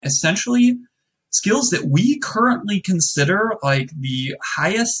essentially skills that we currently consider like the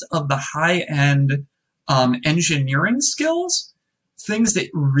highest of the high-end engineering skills, things that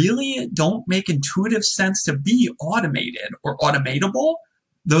really don't make intuitive sense to be automated or automatable.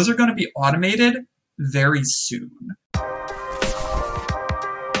 Those are going to be automated very soon.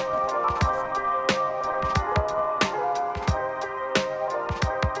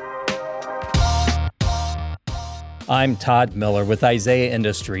 I'm Todd Miller with Isaiah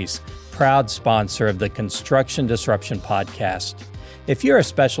Industries, proud sponsor of the Construction Disruption Podcast. If you're a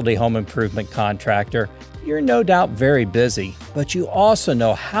specialty home improvement contractor, you're no doubt very busy, but you also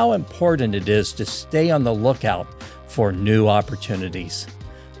know how important it is to stay on the lookout for new opportunities.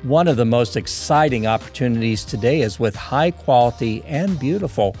 One of the most exciting opportunities today is with high quality and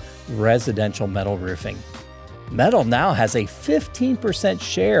beautiful residential metal roofing. Metal now has a 15%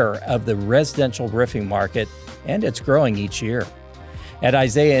 share of the residential roofing market, and it's growing each year. At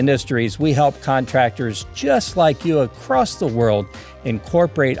Isaiah Industries, we help contractors just like you across the world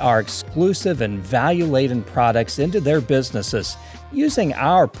incorporate our exclusive and value-laden products into their businesses using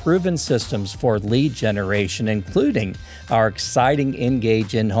our proven systems for lead generation, including our exciting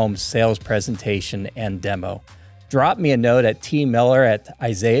Engage in-home sales presentation and demo. Drop me a note at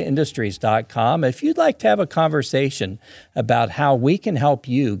tmiller@isaiahindustries.com if you'd like to have a conversation about how we can help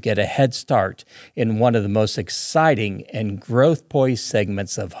you get a head start in one of the most exciting and growth-poised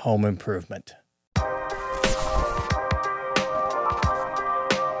segments of home improvement.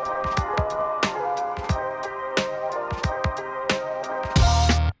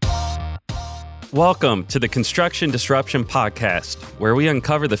 Welcome to the Construction Disruption Podcast, where we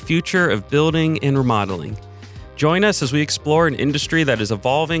uncover the future of building and remodeling. Join us as we explore an industry that is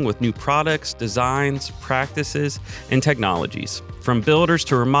evolving with new products, designs, practices, and technologies. From builders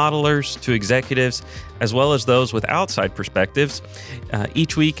to remodelers to executives, as well as those with outside perspectives.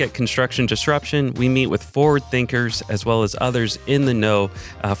 Each week at Construction Disruption, we meet with forward thinkers as well as others in the know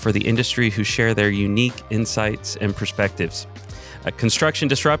for the industry who share their unique insights and perspectives. Construction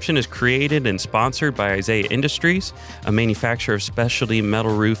Disruption is created and sponsored by Isaiah Industries, a manufacturer of specialty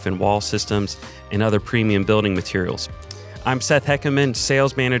metal roof and wall systems and other premium building materials. I'm Seth Heckeman,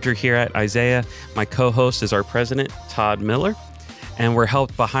 sales manager here at Isaiah. My co-host is our president, Todd Miller, and we're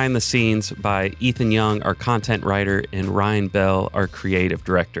helped behind the scenes by Ethan Young, our content writer, and Ryan Bell, our creative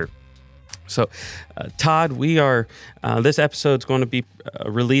director. So, Todd, we are, this episode's going to be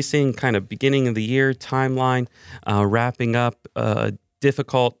releasing kind of beginning of the year timeline, wrapping up a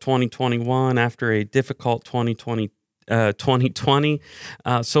difficult 2021 after a difficult 2020.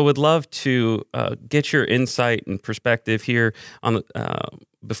 So would love to get your insight and perspective here on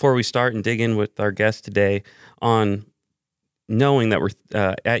before we start and dig in with our guest today on knowing that we're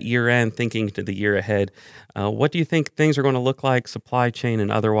at year end, thinking to the year ahead. What do you think things are going to look like, supply chain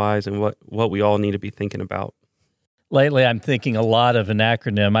and otherwise, and what we all need to be thinking about? Lately, I'm thinking a lot of an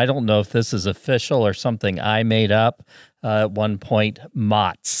acronym. I don't know if this is official or something I made up. At one point,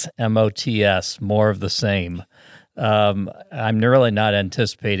 MOTS, M-O-T-S, more of the same. I'm really not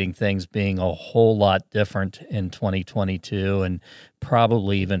anticipating things being a whole lot different in 2022 and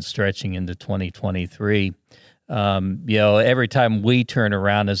probably even stretching into 2023. Every time we turn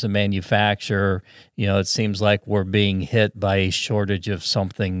around as a manufacturer, it seems like we're being hit by a shortage of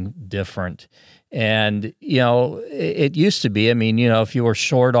something different. And, it used to be, if you were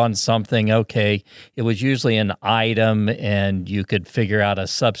short on something, okay, it was usually an item and you could figure out a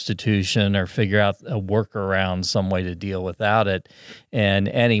substitution or figure out a workaround, some way to deal without it. And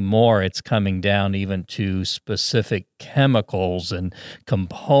anymore, it's coming down even to specific chemicals and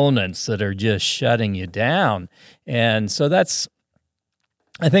components that are just shutting you down. And so that's,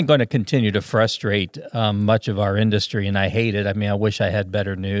 I think, going to continue to frustrate much of our industry, and I hate it. I wish I had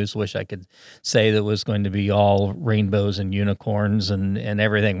better news. Wish I could say that it was going to be all rainbows and unicorns and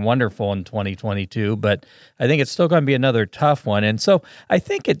everything wonderful in 2022, but I think it's still going to be another tough one. And so I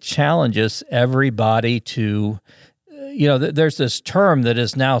think it challenges everybody to, there's this term that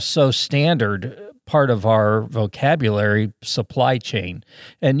is now so standard, part of our vocabulary, supply chain.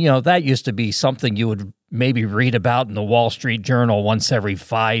 And, that used to be something you would maybe read about in the Wall Street Journal once every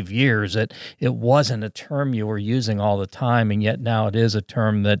 5 years. It wasn't a term you were using all the time, and yet now it is a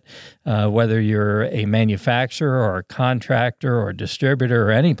term that whether you're a manufacturer or a contractor or a distributor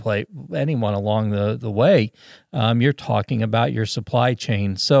or anyone along the way, you're talking about your supply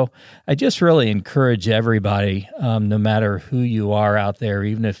chain. So I just really encourage everybody, no matter who you are out there,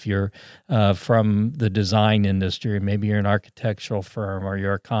 even if you're from the design industry, maybe you're an architectural firm or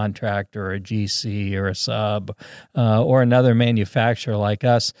you're a contractor or a GC or a sub or another manufacturer like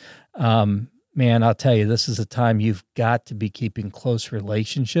us, man, I'll tell you, this is a time you've got to be keeping close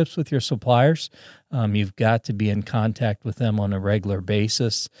relationships with your suppliers. You've got to be in contact with them on a regular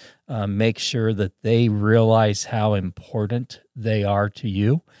basis. Make sure that they realize how important they are to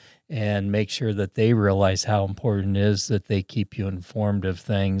you, and make sure that they realize how important it is that they keep you informed of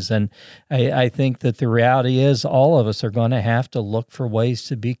things. And I think that the reality is all of us are going to have to look for ways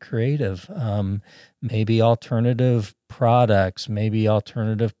to be creative. Maybe alternative products, maybe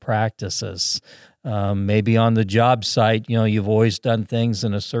alternative practices. Maybe on the job site, you've always done things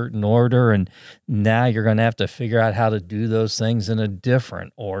in a certain order, and now you're going to have to figure out how to do those things in a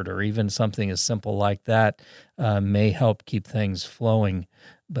different order. Even something as simple like that may help keep things flowing.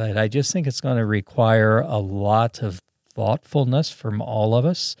 But I just think it's going to require a lot of thoughtfulness from all of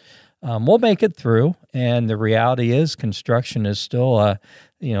us. We'll make it through, and the reality is construction is still a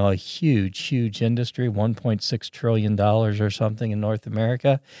huge industry, $1.6 trillion or something in North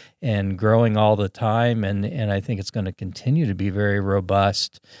America, and growing all the time. And I think it's going to continue to be very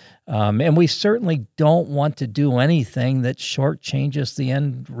robust. And we certainly don't want to do anything that shortchanges the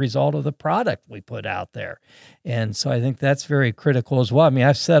end result of the product we put out there. And so I think that's very critical as well. I mean,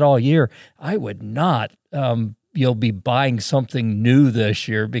 I've said all year, I would not you'll be buying something new this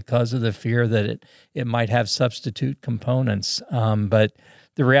year because of the fear that it might have substitute components. But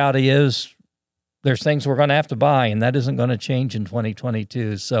the reality is there's things we're going to have to buy, and that isn't going to change in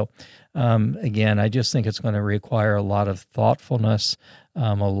 2022. So, again, I just think it's going to require a lot of thoughtfulness,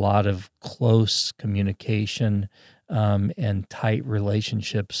 a lot of close communication, and tight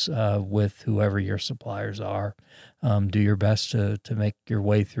relationships with whoever your suppliers are. Do your best to make your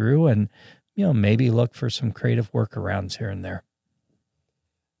way through, and maybe look for some creative workarounds here and there.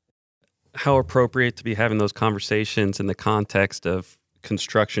 How appropriate to be having those conversations in the context of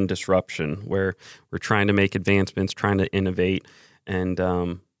construction disruption, where we're trying to make advancements, trying to innovate, and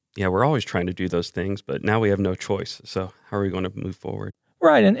we're always trying to do those things, but now we have no choice. So how are we going to move forward?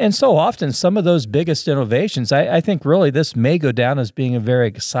 Right, and so often some of those biggest innovations, I think really this may go down as being a very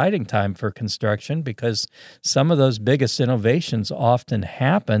exciting time for construction, because some of those biggest innovations often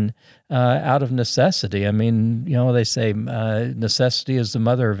happen out of necessity. I mean, they say necessity is the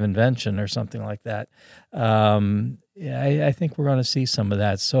mother of invention or something like that. I think we're going to see some of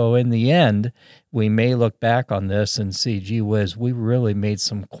that. So in the end, we may look back on this and see, gee whiz, we really made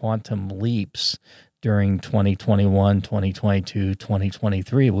some quantum leaps during 2021, 2022,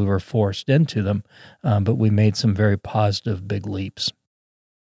 2023. We were forced into them, but we made some very positive big leaps.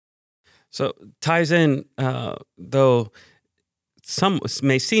 So ties in, though some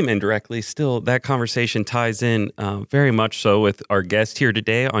may seem indirectly, still that conversation ties in very much so with our guest here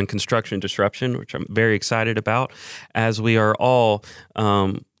today on construction disruption, which I'm very excited about, as we are all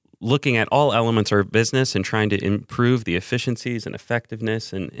looking at all elements of our business and trying to improve the efficiencies and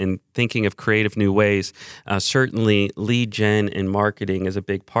effectiveness and thinking of creative new ways. Certainly lead gen and marketing is a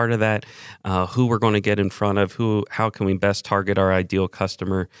big part of that. Who we're going to get in front of, how can we best target our ideal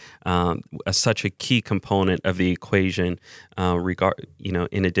customer, such a key component of the equation,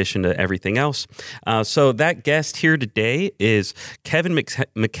 in addition to everything else. So that guest here today is Kevin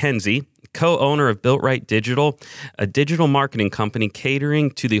McKenzie, co-owner of Built Right Digital, a digital marketing company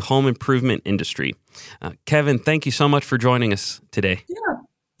catering to the home improvement industry. Kevin, thank you so much for joining us today. Yeah,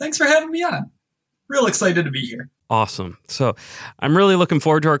 thanks for having me on. Real excited to be here. Awesome. So I'm really looking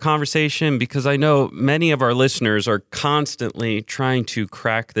forward to our conversation, because I know many of our listeners are constantly trying to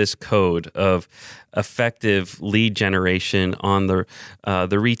crack this code of effective lead generation on the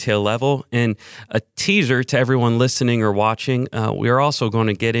retail level. And a teaser to everyone listening or watching, we are also going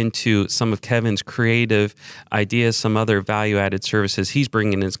to get into some of Kevin's creative ideas, some other value-added services he's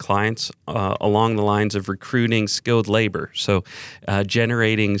bringing his clients along the lines of recruiting skilled labor. So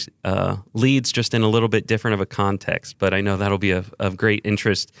generating leads just in a little bit different of a context, but I know that'll be of great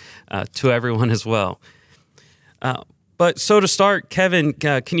interest to everyone as well. But so to start, Kevin,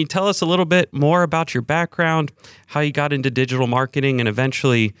 can you tell us a little bit more about your background, how you got into digital marketing, and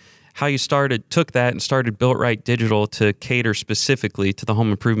eventually how you took that and started Built Right Digital to cater specifically to the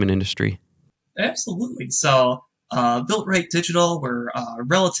home improvement industry? Absolutely. So Built Right Digital, we're a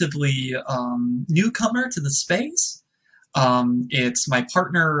relatively newcomer to the space. It's my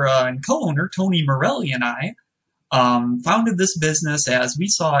partner and co-owner, Tony Morelli, and I founded this business as we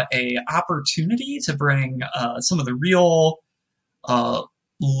saw a opportunity to bring some of the real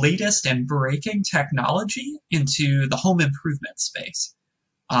latest and breaking technology into the home improvement space.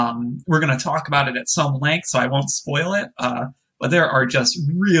 We're going to talk about it at some length, so I won't spoil it, but there are just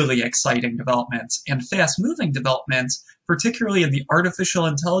really exciting developments and fast-moving developments, particularly in the artificial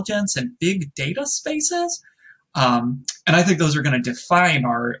intelligence and big data spaces, And I think those are going to define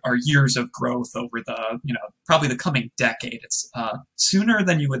our years of growth over the, probably the coming decade. It's sooner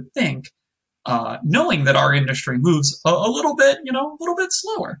than you would think, knowing that our industry moves a little bit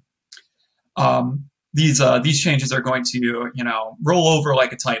slower. These changes are going to, roll over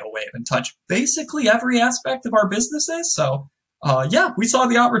like a tidal wave and touch basically every aspect of our businesses. So, we saw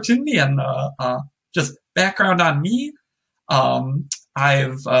the opportunity, and just background on me.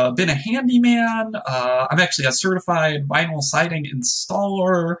 I've been a handyman. I'm actually a certified vinyl siding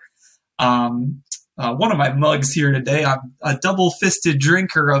installer. One of my mugs here today, I'm a double-fisted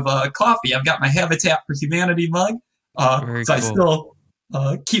drinker of coffee. I've got my Habitat for Humanity mug. Very so cool. I still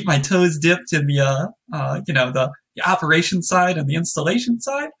keep my toes dipped in the operation side and the installation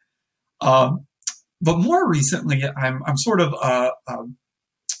side. But more recently, I'm sort of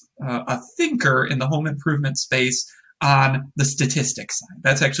a thinker in the home improvement space on the statistics side.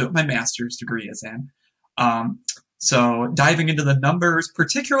 That's actually what my master's degree is in. So diving into the numbers,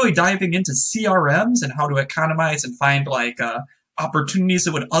 particularly diving into CRMs and how to economize and find opportunities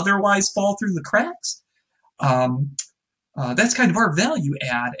that would otherwise fall through the cracks. That's kind of our value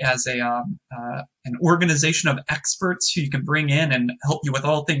add as an organization of experts who you can bring in and help you with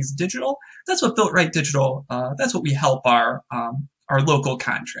all things digital. That's what Built Right Digital. That's what we help our local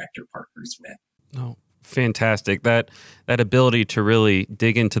contractor partners with. Oh, fantastic! That ability to really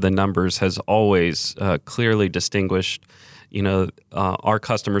dig into the numbers has always clearly distinguished, our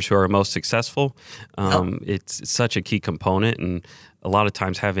customers who are most successful. It's such a key component, and a lot of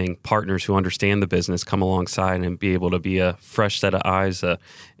times having partners who understand the business come alongside and be able to be a fresh set of eyes, a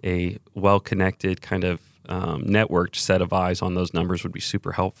well-connected kind of networked set of eyes on those numbers would be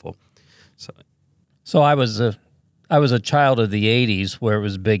super helpful. So I was a child of the 80s where it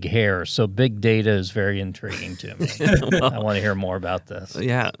was big hair, so big data is very intriguing to me. I want to hear more about this.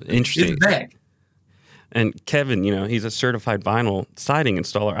 Yeah, interesting. It's big. And Kevin, he's a certified vinyl siding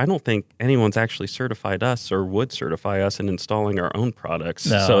installer. I don't think anyone's actually certified us or would certify us in installing our own products.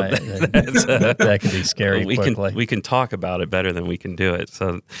 No, so that could be scary quickly. We can talk about it better than we can do it.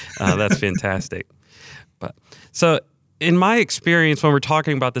 So that's fantastic. So in my experience, when we're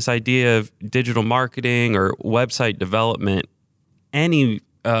talking about this idea of digital marketing or website development, any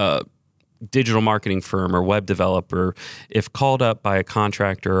digital marketing firm or web developer, if called up by a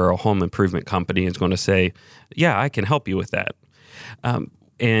contractor or a home improvement company, is going to say, yeah, I can help you with that.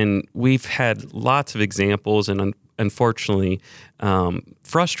 And we've had lots of examples and unfortunately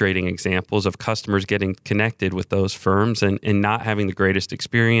frustrating examples of customers getting connected with those firms and not having the greatest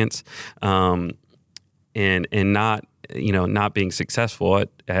experience and not being successful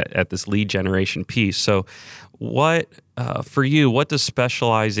at this lead generation piece. So for you, what does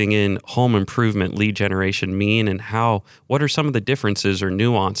specializing in home improvement lead generation mean, and what are some of the differences or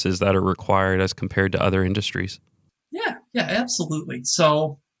nuances that are required as compared to other industries? Yeah, absolutely.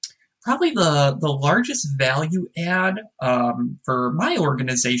 So probably the largest value add for my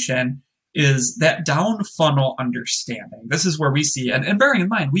organization is that down funnel understanding. This is where we see, and bearing in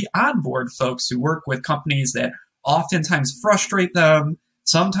mind, we onboard folks who work with companies that oftentimes frustrate them.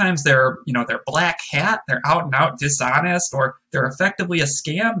 Sometimes they're black hat, they're out and out dishonest, or they're effectively a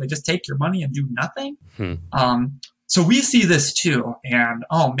scam. They just take your money and do nothing. So we see this too, and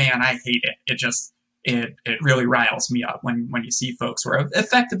oh man, I hate it. It really riles me up when you see folks who are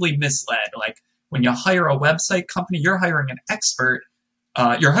effectively misled. Like when you hire a website company, you're hiring an expert.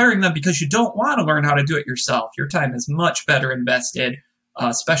 You're hiring them because you don't want to learn how to do it yourself. Your time is much better invested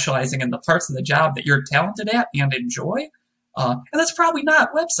specializing in the parts of the job that you're talented at and enjoy. And that's probably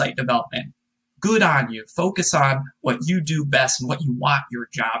not website development. Good on you. Focus on what you do best and what you want your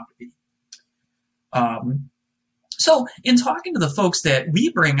job to be. So in talking to the folks that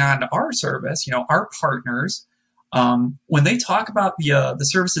we bring on to our service, our partners, when they talk about the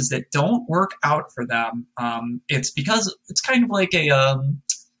services that don't work out for them, it's because it's kind of like a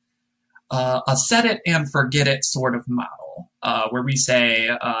set it and forget it sort of model, where we say,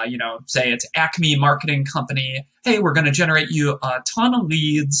 say it's Acme Marketing Company. Hey, we're going to generate you a ton of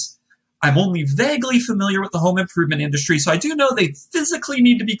leads. I'm only vaguely familiar with the home improvement industry, so I do know they physically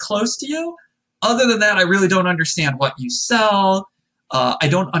need to be close to you. Other than that, I really don't understand what you sell. I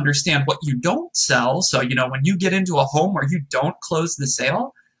don't understand what you don't sell. So, when you get into a home where you don't close the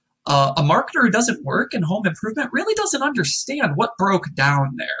sale, a marketer who doesn't work in home improvement really doesn't understand what broke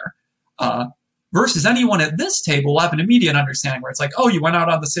down there. Versus anyone at this table will have an immediate understanding where it's like, oh, you went out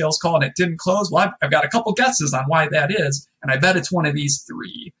on the sales call and it didn't close. Well, I've got a couple guesses on why that is, and I bet it's one of these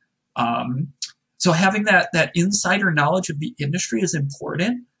three. So having that insider knowledge of the industry is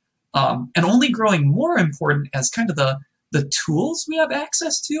important, and only growing more important as kind of the tools we have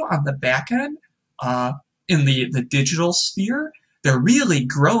access to on the back end. in the digital sphere, they're really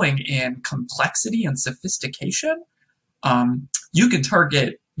growing in complexity and sophistication. You can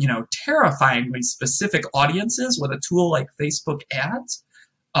target, terrifyingly specific audiences with a tool like Facebook ads.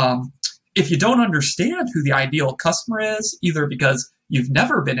 If you don't understand who the ideal customer is, either because you've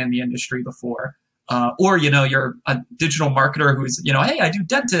never been in the industry before, or, you're a digital marketer who's, hey, I do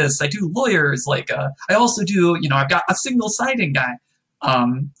dentists, I do lawyers, I also do, I've got a single siding guy.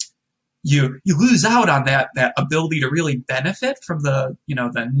 You lose out on that ability to really benefit from the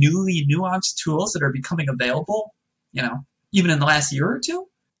newly nuanced tools that are becoming available, even in the last year or two.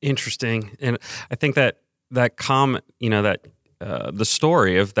 Interesting. And I think that comment, the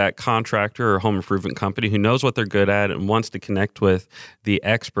story of that contractor or home improvement company who knows what they're good at and wants to connect with the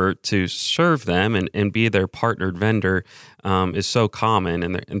expert to serve them and be their partnered vendor is so common,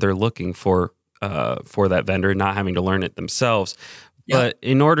 and they're looking for that vendor, not having to learn it themselves. Yep. But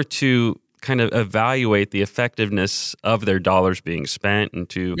in order to kind of evaluate the effectiveness of their dollars being spent and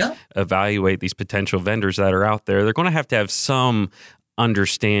to evaluate these potential vendors that are out there, they're going to have some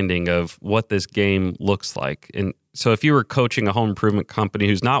understanding of what this game looks like. And so if you were coaching a home improvement company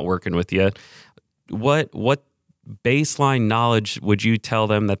who's not working with you, what baseline knowledge would you tell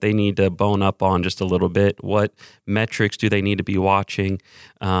them that they need to bone up on just a little bit? What metrics do they need to be watching?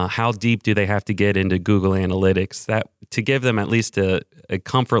 How deep do they have to get into Google Analytics that to give them at least a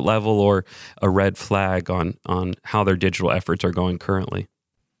comfort level or a red flag on how their digital efforts are going currently?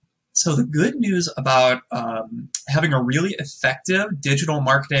 So the good news about having a really effective digital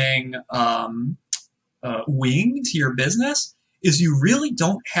marketing wing to your business is you really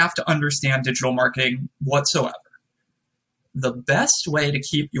don't have to understand digital marketing whatsoever. The best way to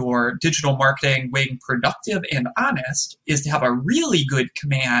keep your digital marketing wing productive and honest is to have a really good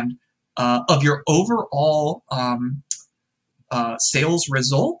command of your overall sales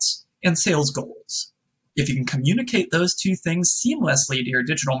results and sales goals. If you can communicate those two things seamlessly to your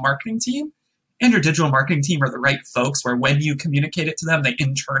digital marketing team, and your digital marketing team are the right folks where when you communicate it to them, they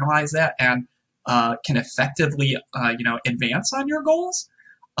internalize that and can effectively advance on your goals.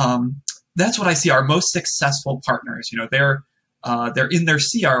 That's what I see our most successful partners. They're in their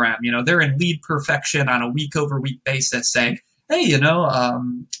CRM. They're in lead perfection on a week over week basis, saying, "Hey,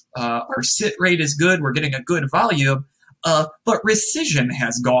 our sit rate is good. We're getting a good volume, but rescission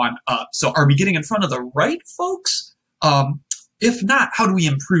has gone up. So, are we getting in front of the right folks? If not, how do we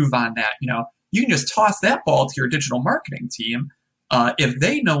improve on that? You can just toss that ball to your digital marketing team. If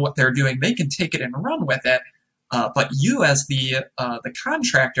they know what they're doing, they can take it and run with it. But you, as the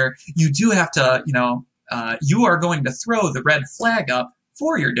contractor, you do have to, you are going to throw the red flag up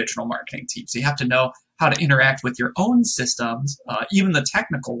for your digital marketing team. So you have to know how to interact with your own systems, even the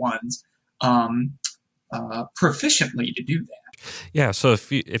technical ones, proficiently to do that. Yeah. So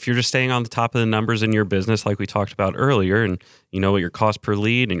if you're just staying on the top of the numbers in your business, like we talked about earlier, and you know what your cost per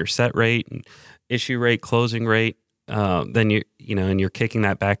lead and your set rate and issue rate, closing rate, then and you're kicking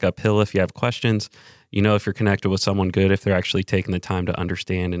that back uphill if you have questions. If you're connected with someone good, if they're actually taking the time to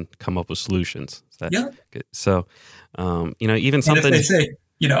understand and come up with solutions. Good? So, even something. And if they say,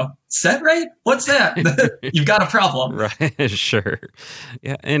 set rate, what's that? You've got a problem, right? Sure,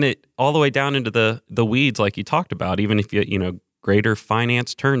 yeah, and it all the way down into the weeds, like you talked about. Even if greater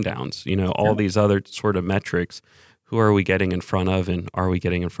finance turndowns, all these other sort of metrics. Who are we getting in front of, and are we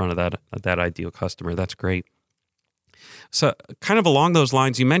getting in front of that ideal customer? That's great. So kind of along those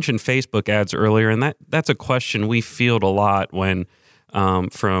lines, you mentioned Facebook ads earlier, and that's a question we field a lot when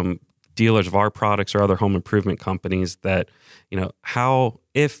from dealers of our products or other home improvement companies that, how,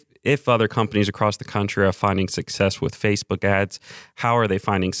 if other companies across the country are finding success with Facebook ads, how are they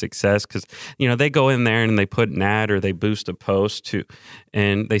finding success? Because, they go in there and they put an ad or they boost a post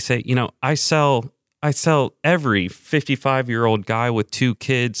and they say, I sell every 55-year-old guy with 2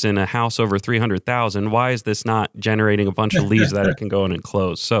 kids and a house over 300,000. Why is this not generating a bunch of leads that it can go in and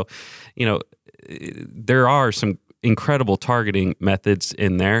close? So, there are some incredible targeting methods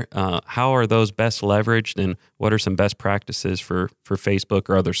in there. How are those best leveraged, and what are some best practices for Facebook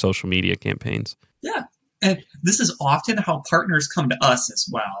or other social media campaigns? Yeah. And this is often how partners come to us as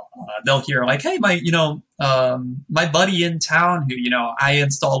well. They'll hear like, hey, my buddy in town who, I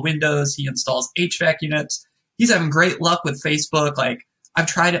install windows, he installs HVAC units. He's having great luck with Facebook. Like, I've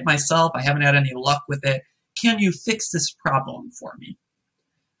tried it myself. I haven't had any luck with it. Can you fix this problem for me?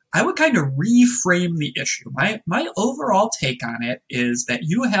 I would kind of reframe the issue. My overall take on it is that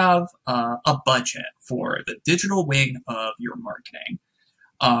you have a budget for the digital wing of your marketing.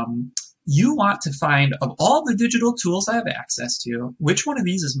 You want to find, of all the digital tools I have access to, which one of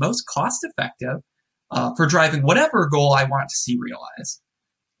these is most cost effective for driving whatever goal I want to see realized.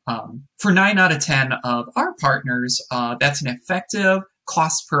 For 9 out of 10 of our partners, that's an effective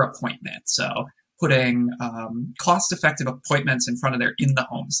cost per appointment. So putting cost-effective appointments in front of their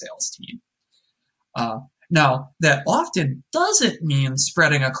in-the-home sales team. Now, that often doesn't mean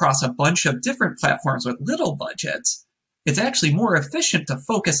spreading across a bunch of different platforms with little budgets. It's actually more efficient to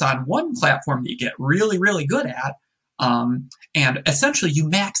focus on one platform that you get really, really good at, and essentially you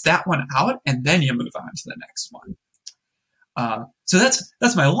max that one out, and then you move on to the next one. So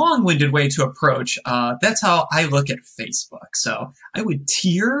that's my long-winded way to approach. That's how I look at Facebook. So I would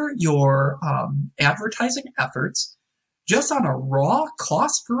tier your advertising efforts just on a raw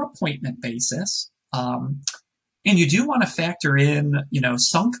cost per appointment basis. And you do want to factor in,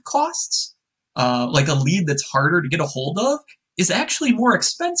 sunk costs. Like a lead that's harder to get a hold of is actually more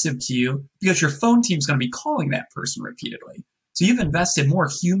expensive to you because your phone team's going to be calling that person repeatedly. So you've invested more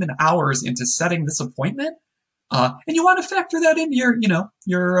human hours into setting this appointment. And you want to factor that into your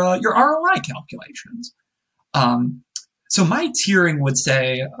ROI calculations. So my tiering would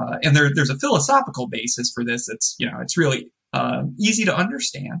say, and there's a philosophical basis for this. It's really easy to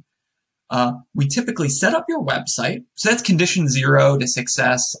understand. We typically set up your website. So that's condition 0 to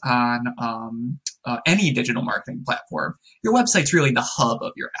success on any digital marketing platform. Your website's really the hub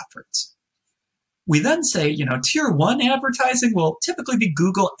of your efforts. We then say, tier 1 advertising will typically be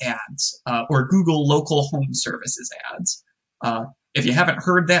Google Ads or Google Local Home Services ads. If you haven't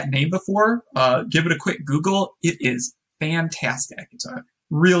heard that name before, give it a quick Google. It is fantastic. It's a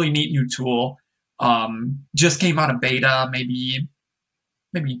really neat new tool. Just came out of beta maybe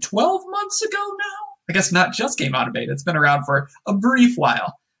 12 months ago now. I guess not just came out of beta. It's been around for a brief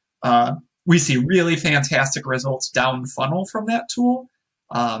while. We see really fantastic results down funnel from that tool.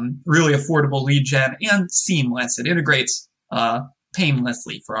 Really affordable lead gen and seamless. It integrates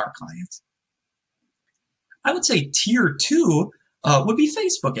painlessly for our clients. I would say tier 2 would be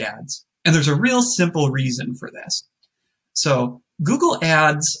Facebook ads. And there's a real simple reason for this. So Google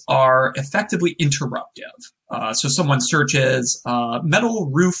ads are effectively interruptive. So someone searches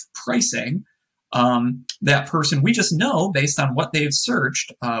metal roof pricing. That person, we just know based on what they've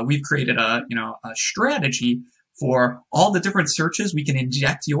searched, we've created a strategy for all the different searches we can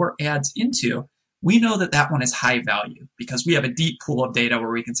inject your ads into. We know that one is high value because we have a deep pool of data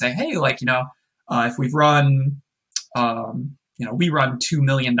where we can say, hey, if we've run, we run $2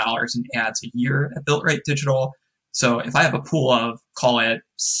 million in ads a year at BuiltRight Digital. So if I have a pool of, call it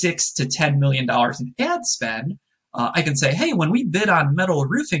 $6 to $10 million in ad spend, I can say, hey, when we bid on metal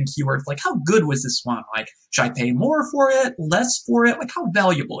roofing keywords, how good was this one? Should I pay more for it, less for it? How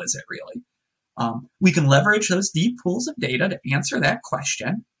valuable is it really? We can leverage those deep pools of data to answer that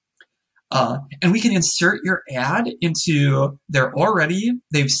question. And we can insert your ad into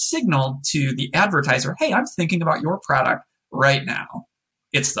they've signaled to the advertiser, hey, I'm thinking about your product right now.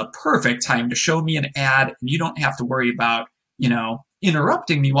 It's the perfect time to show me an ad, and you don't have to worry about,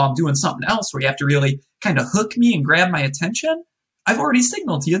 interrupting me while I'm doing something else where you have to really kind of hook me and grab my attention. I've already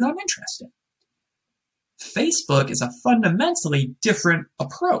signaled to you that I'm interested. Facebook is a fundamentally different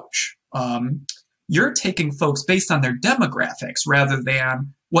approach. You're taking folks based on their demographics rather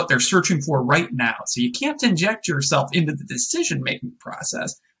than what they're searching for right now. So you can't inject yourself into the decision-making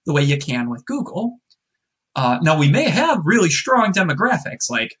process the way you can with Google. Now, we may have really strong demographics,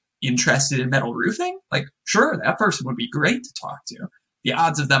 like interested in metal roofing. Sure, that person would be great to talk to. The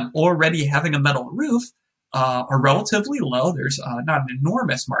odds of them already having a metal roof are relatively low. There's not an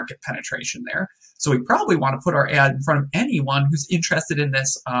enormous market penetration there. So we probably want to put our ad in front of anyone who's interested in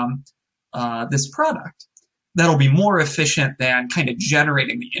this product. That'll be more efficient than kind of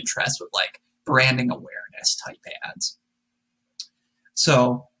generating the interest with branding awareness type ads.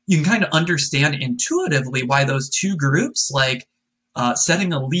 So you can kind of understand intuitively why those two groups,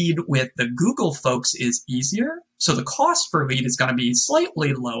 setting a lead with the Google folks is easier. So the cost per lead is going to be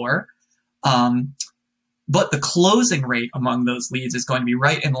slightly lower. But the closing rate among those leads is going to be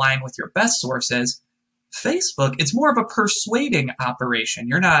right in line with your best sources. Facebook, it's more of a persuading operation.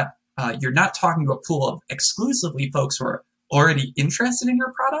 You're not talking to a pool of exclusively folks who are already interested in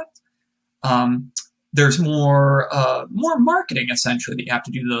your product. There's more marketing essentially that you have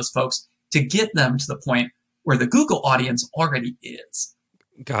to do to those folks to get them to the point where the Google audience already is.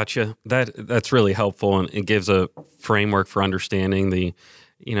 Gotcha. That's really helpful, and it gives a framework for understanding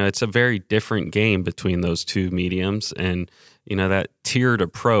it's a very different game between those two mediums, and that tiered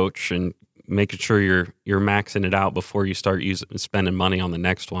approach and making sure you're maxing it out before you start spending money on the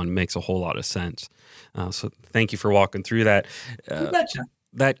next one makes a whole lot of sense. So thank you for walking through that. You betcha.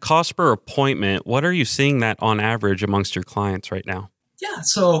 That cost per appointment, what are you seeing that on average amongst your clients right now? Yeah,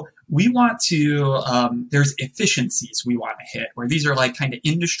 so we want to, there's efficiencies we want to hit, where these are like kind of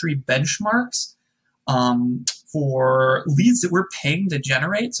industry benchmarks for leads that we're paying to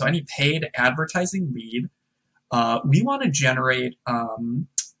generate. So any paid advertising lead, we want to generate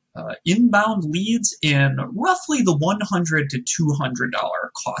inbound leads in roughly the $100 to $200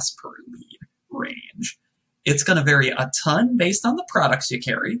 cost per lead range. It's going to vary a ton based on the products you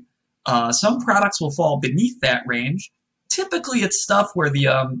carry. Some products will fall beneath that range. Typically, it's stuff where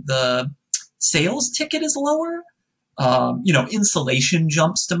the sales ticket is lower. Insulation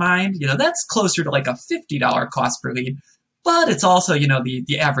jumps to mind. That's closer to like a $50 cost per lead. But it's also,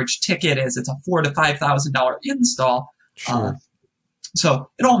 the average ticket is it's a $4,000 to $5,000 install. Sure. So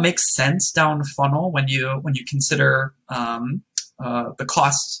it all makes sense down funnel when you consider the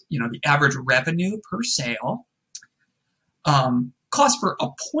cost, the average revenue per sale. Cost per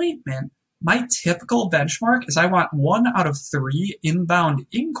appointment, my typical benchmark is I want 1 out of 3 inbound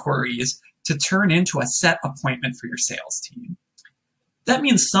inquiries to turn into a set appointment for your sales team. That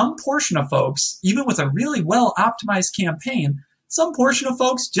means some portion of folks, even with a really well-optimized campaign, some portion of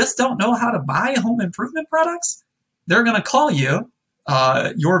folks just don't know how to buy home improvement products. They're going to call you.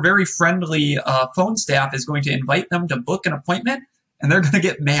 Your very friendly phone staff is going to invite them to book an appointment, and they're going to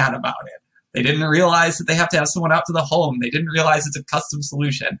get mad about it. They didn't realize that they have to have someone out to the home. They didn't realize it's a custom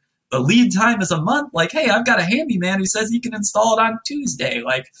solution. The lead time is a month. Like, hey, I've got a handyman who says he can install it on Tuesday.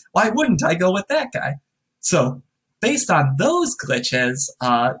 Like, why wouldn't I go with that guy? So based on those glitches,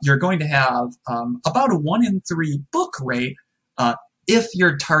 you're going to have about a 1 in 3 book rate if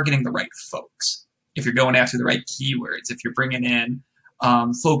you're targeting the right folks, if you're going after the right keywords, if you're bringing in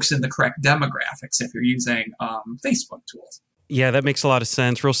folks in the correct demographics, if you're using Facebook tools. Yeah, that makes a lot of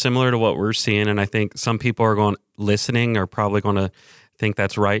sense. Real similar to what we're seeing. And I think some people are listening are probably going to think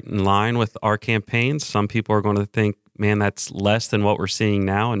that's right in line with our campaigns. Some people are going to think, man, that's less than what we're seeing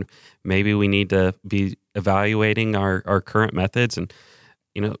now. And maybe we need to be evaluating our current methods. And,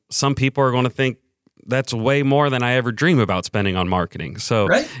 some people are going to think that's way more than I ever dream about spending on marketing. So,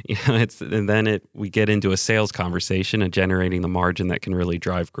 right. We get into a sales conversation and generating the margin that can really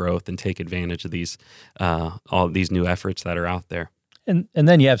drive growth and take advantage of these, all these new efforts that are out there. And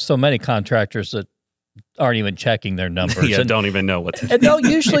then you have so many contractors that aren't even checking their numbers. Yeah, don't even know what to do. And they'll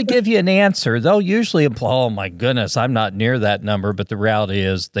usually give you an answer. They'll usually imply, oh my goodness, I'm not near that number. But the reality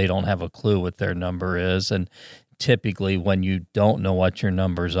is they don't have a clue what their number is. And typically when you don't know what your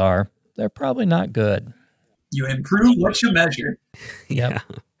numbers are, they're probably not good. You improve what you measure. Yeah,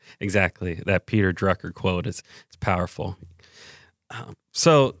 exactly. That Peter Drucker quote is powerful.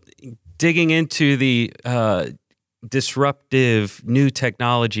 So digging into the disruptive new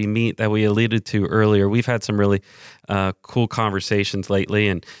technology meet that we alluded to earlier, we've had some really cool conversations lately.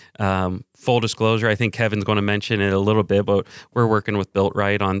 And full disclosure, I think Kevin's going to mention it a little bit, but we're working with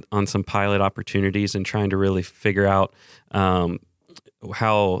BuiltRight on some pilot opportunities and trying to really figure out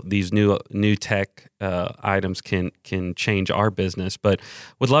how these new tech items can change our business. But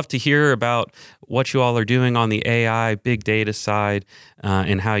would love to hear about what you all are doing on the AI, big data side,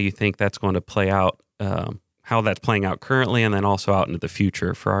 and how you think that's going to play out, how that's playing out currently, and then also out into the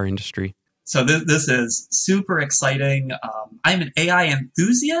future for our industry. So this is super exciting. I'm an AI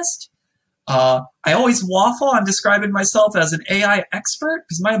enthusiast. I always waffle on describing myself as an AI expert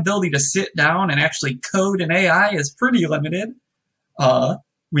because my ability to sit down and actually code an AI is pretty limited.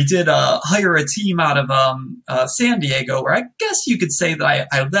 We did hire a team out of San Diego, where I guess you could say that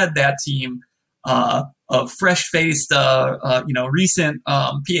I led that team of fresh-faced, recent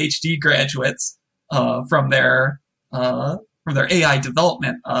PhD graduates from their AI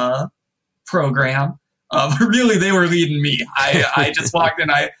development program. Really, they were leading me. I just walked in.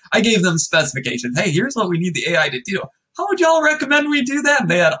 I gave them specifications. Hey, here's what we need the AI to do. How would y'all recommend we do that?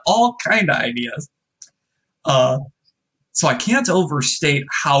 And they had all kind of ideas. So I can't overstate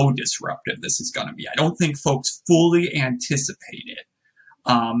how disruptive this is going to be. I don't think folks fully anticipate it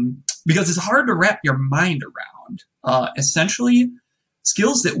because it's hard to wrap your mind around. Essentially,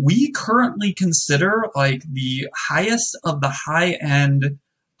 skills that we currently consider like the highest of the high-end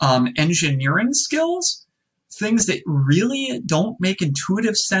engineering skills, things that really don't make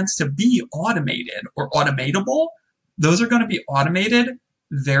intuitive sense to be automated or automatable, those are going to be automated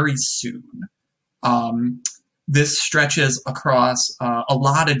very soon. This stretches across a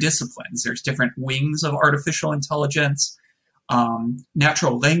lot of disciplines. There's different wings of artificial intelligence,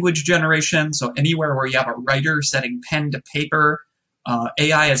 natural language generation. So anywhere where you have a writer setting pen to paper,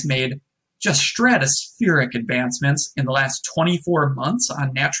 AI has made just stratospheric advancements in the last 24 months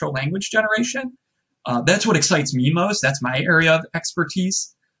on natural language generation. That's what excites me most. That's my area of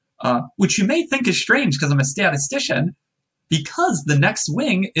expertise, which you may think is strange because I'm a statistician. because the next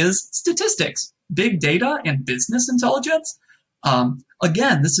wing is statistics, big data, and business intelligence.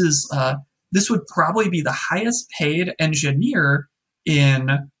 Again, this would probably be the highest paid engineer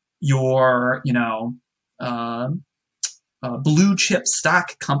in your, blue chip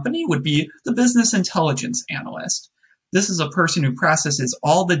stock company would be the business intelligence analyst. This is a person who processes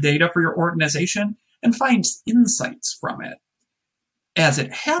all the data for your organization and finds insights from it. As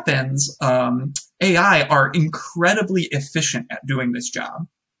it happens, AI are incredibly efficient at doing this job,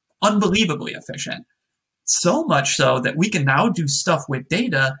 unbelievably efficient. So much so that we can now do stuff with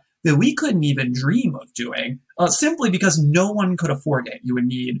data that we couldn't even dream of doing, simply because no one could afford it. You would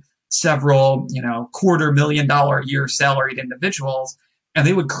need several, $250,000 a year salaried individuals, and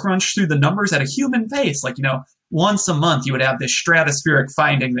they would crunch through the numbers at a human pace. Like, once a month, you would have this stratospheric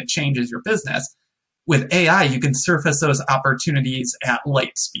finding that changes your business. With AI, you can surface those opportunities at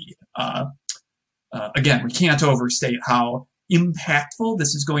light speed. Again, we can't overstate how impactful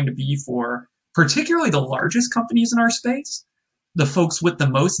this is going to be for particularly the largest companies in our space. The folks with the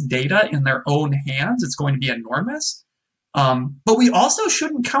most data in their own hands, it's going to be enormous. But we also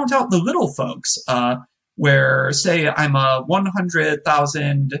shouldn't count out the little folks, where, say, I'm a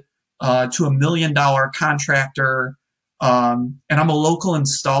 $100,000 to $1 million contractor, and I'm a local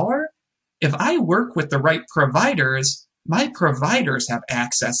installer. If I work with the right providers, my providers have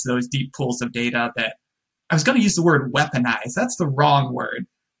access to those deep pools of data that, I was going to use the word weaponize. That's the wrong word.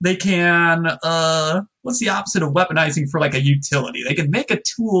 They can, what's the opposite of weaponizing for like a utility? They can make a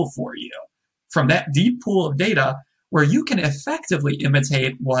tool for you from that deep pool of data where you can effectively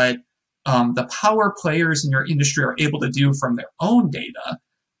imitate what the power players in your industry are able to do from their own data.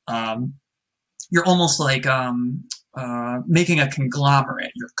 You're almost like making a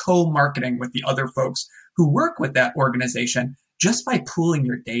conglomerate. You're co-marketing with the other folks who work with that organization just by pooling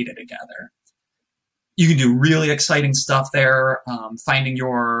your data together. You can do really exciting stuff there, finding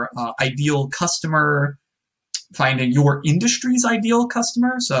your ideal customer, finding your industry's ideal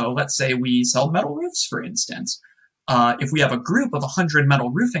customer. So let's say we sell metal roofs, for instance. If we have a group of 100 metal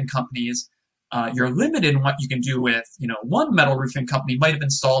roofing companies, you're limited in what you can do with, one metal roofing company might have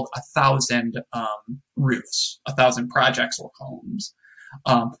installed 1,000 roofs, 1,000 projects or homes.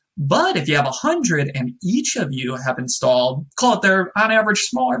 But if you have 100 and each of you have installed, call it their on average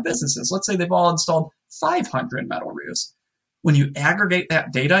smaller businesses, let's say they've all installed 500 metal roofs. When you aggregate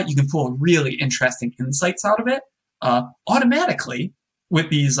that data, you can pull really interesting insights out of it automatically with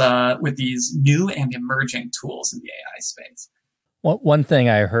these new and emerging tools in the AI space. One thing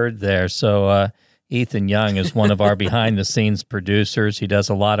I heard there, so Ethan Young is one of our behind-the-scenes producers. He does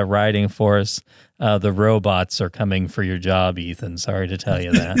a lot of writing for us. The robots are coming for your job, Ethan. Sorry to tell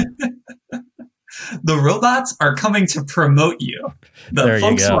you that. The robots are coming to promote you. The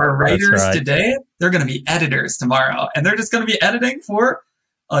folks who are writers today, they're going to be editors tomorrow, and they're just going to be editing for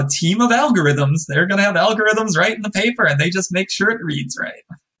a team of algorithms. They're going to have algorithms writing the paper, and they just make sure it reads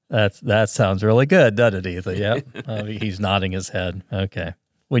right. That sounds really good, doesn't it, Ethan? Yep. He's nodding his head. Okay.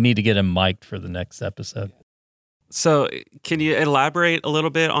 We need to get him mic'd for the next episode. So can you elaborate a little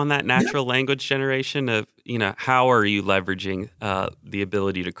bit on that natural language generation of, how are you leveraging the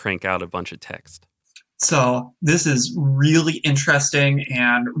ability to crank out a bunch of text? So this is really interesting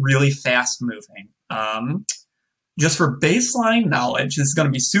and really fast moving. Just for baseline knowledge, this is going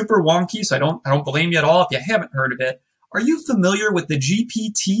to be super wonky, so I don't blame you at all if you haven't heard of it. Are you familiar with the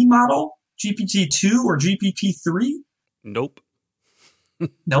GPT model, GPT-2 or GPT-3? Nope.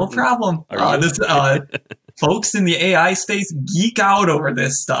 No problem. Folks in the AI space geek out over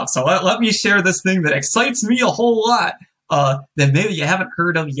this stuff. So let me share this thing that excites me a whole lot that maybe you haven't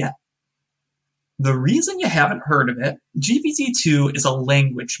heard of yet. The reason you haven't heard of it, GPT-2 is a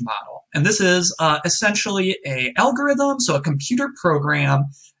language model. And this is essentially an algorithm, so a computer program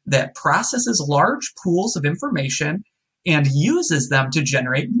that processes large pools of information and uses them to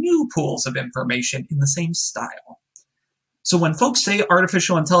generate new pools of information in the same style. So when folks say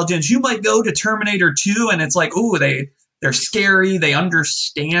artificial intelligence, you might go to Terminator 2 and it's like, ooh, they're scary. They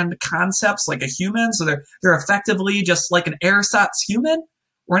understand concepts like a human. So they're effectively just like an ersatz human.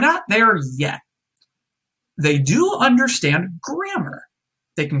 We're not there yet. They do understand grammar.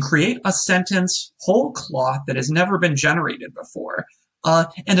 They can create a sentence whole cloth that has never been generated before.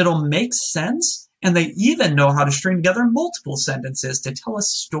 And it'll make sense. And they even know how to string together multiple sentences to tell a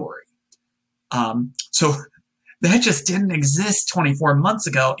story. So that just didn't exist 24 months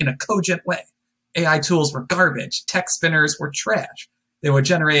ago in a cogent way. AI tools were garbage. Text spinners were trash. They would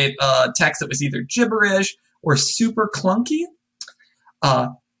generate text that was either gibberish or super clunky.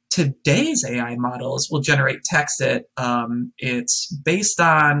 Today's AI models will generate text that it's based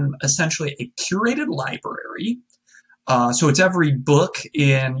on essentially a curated library So it's every book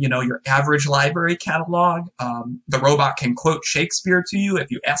in, your average library catalog. The robot can quote Shakespeare to you if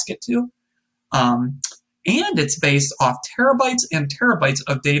you ask it to. And it's based off terabytes and terabytes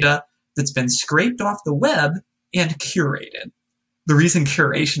of data that's been scraped off the web and curated. The reason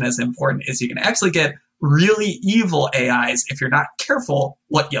curation is important is you can actually get really evil AIs if you're not careful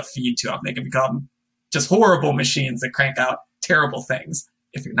what you feed to them. They can become just horrible machines that crank out terrible things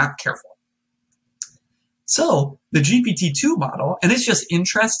if you're not careful. So the GPT-2 model, and it's just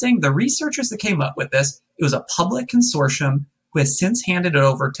interesting, the researchers that came up with this, it was a public consortium who has since handed it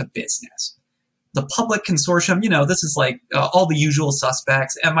over to business. The public consortium, this is like all the usual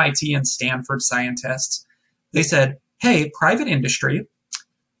suspects, MIT and Stanford scientists. They said, hey, private industry,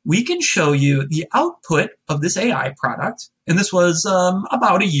 we can show you the output of this AI product. And this was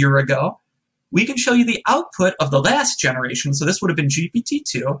about a year ago. We can show you the output of the last generation. So this would have been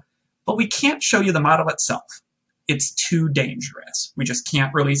GPT-2, but we can't show you the model itself. It's too dangerous. We just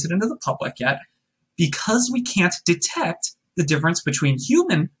can't release it into the public yet because we can't detect the difference between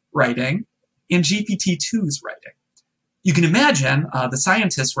human writing and GPT-2's writing. You can imagine the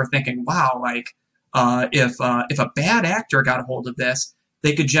scientists were thinking, wow, if a bad actor got a hold of this,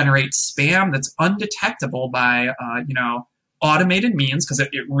 they could generate spam that's undetectable by, automated means because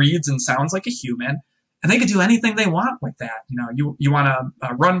it reads and sounds like a human. And they could do anything they want with that. You want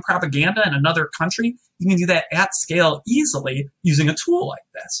to run propaganda in another country, you can do that at scale easily using a tool like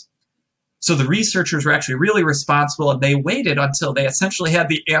this. So the researchers were actually really responsible, and they waited until they essentially had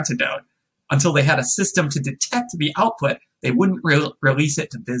the antidote, until they had a system to detect the output. They wouldn't release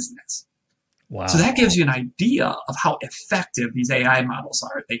it to business. Wow. So that gives you an idea of how effective these AI models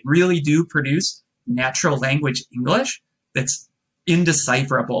are. They really do produce natural language English that's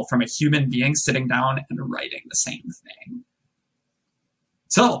indecipherable from a human being sitting down and writing the same thing.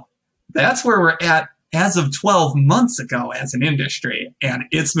 So that's where we're at as of 12 months ago as an industry, and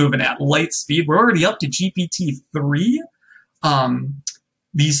it's moving at light speed. We're already up to GPT-3.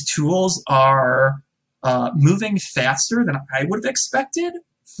 These tools are moving faster than I would have expected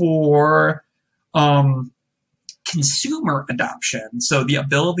for consumer adoption. So the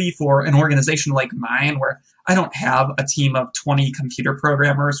ability for an organization like mine, where I don't have a team of 20 computer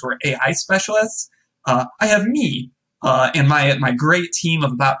programmers who are AI specialists. I have me and my great team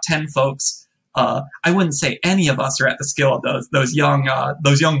of about 10 folks. I wouldn't say any of us are at the skill of those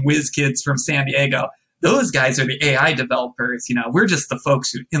young whiz kids from San Diego. Those guys are the AI developers. We're just the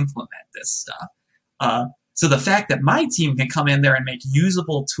folks who implement this stuff. So the fact that my team can come in there and make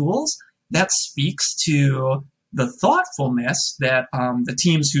usable tools, that speaks to the thoughtfulness that the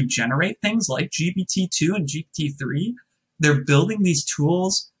teams who generate things like GPT-2 and GPT-3, they're building these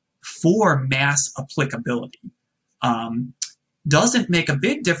tools for mass applicability. Doesn't make a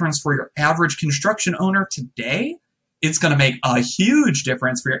big difference for your average construction owner today. It's going to make a huge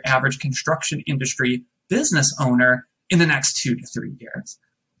difference for your average construction industry business owner in the next 2 to 3 years.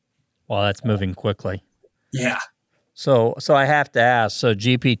 Well, that's moving quickly. Yeah. So I have to ask, so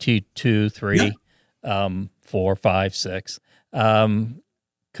GPT-2, 3, yeah. 4, 5, 6,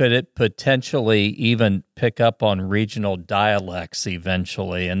 could it potentially even pick up on regional dialects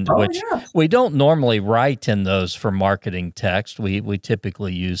eventually? And we don't normally write in those for marketing text. We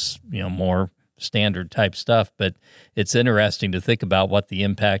typically use, more standard type stuff, but it's interesting to think about what the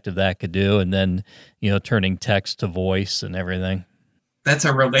impact of that could do, and then, turning text to voice and everything. That's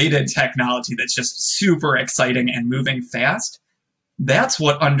a related technology that's just super exciting and moving fast. That's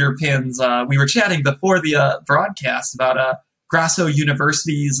what underpins, we were chatting before the broadcast about Grasso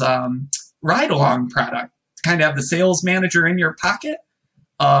University's ride-along product. To kind of have the sales manager in your pocket.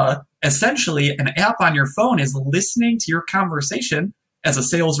 Essentially, an app on your phone is listening to your conversation as a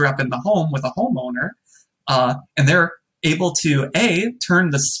sales rep in the home with a homeowner. And they're able to, turn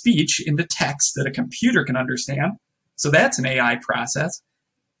the speech into text that a computer can understand. So that's an AI process.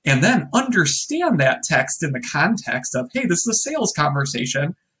 And then understand that text in the context of, hey, this is a sales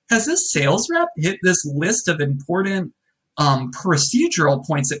conversation. Has this sales rep hit this list of important procedural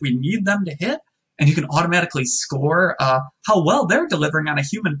points that we need them to hit? And you can automatically score how well they're delivering on a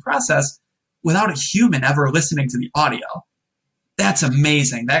human process without a human ever listening to the audio. That's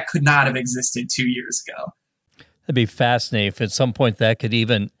amazing. That could not have existed 2 years ago. That'd be fascinating if at some point that could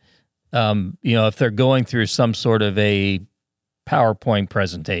even, if they're going through some sort of a PowerPoint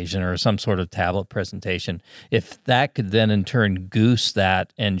presentation or some sort of tablet presentation, if that could then in turn goose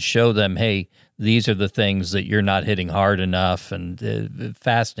that and show them, hey, these are the things that you're not hitting hard enough, and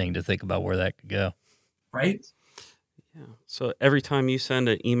fascinating to think about where that could go. Right? Yeah. So every time you send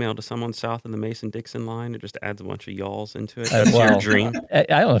an email to someone south of the Mason-Dixon line, it just adds a bunch of y'alls into it. That's your dream. I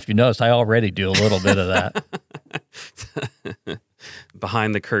don't know if you noticed, I already do a little bit of that.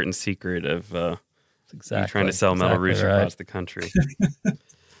 Behind the curtain secret of Exactly. trying to sell metal roofs right. across the country.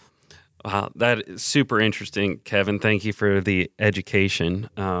 Wow, that is super interesting, Kevin. Thank you for the education,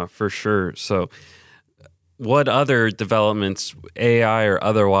 for sure. So, what other developments, AI or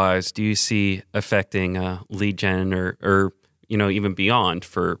otherwise, do you see affecting lead gen or even beyond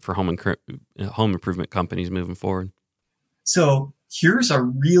for home improvement companies moving forward? So here's a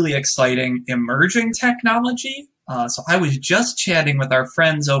really exciting emerging technology. So I was just chatting with our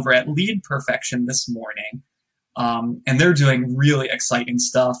friends over at Lead Perfection this morning, and they're doing really exciting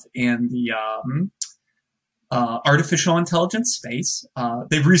stuff in the artificial intelligence space.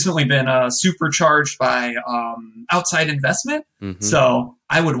 They've recently been supercharged by outside investment. Mm-hmm. So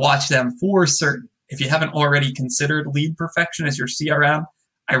I would watch them for certain. If you haven't already considered Lead Perfection as your CRM,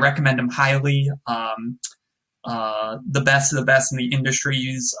 I recommend them highly. The best of the best in the industry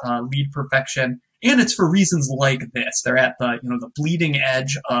use Lead Perfection, and it's for reasons like this. They're at the bleeding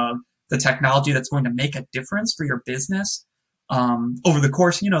edge of the technology that's going to make a difference for your business over the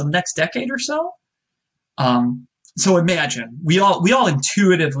course the next decade or so. So imagine we all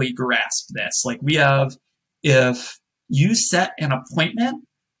intuitively grasp this. Like if you set an appointment,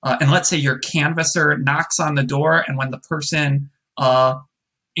 and let's say your canvasser knocks on the door, and when the person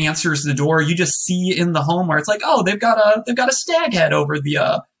answers the door, you just see in the home where it's like, oh, they've got a stag head over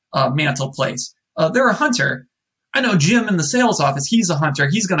the mantle place. They're a hunter. I know Jim in the sales office. He's a hunter.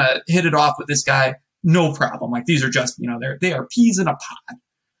 He's gonna hit it off with this guy, no problem. Like these are just they are peas in a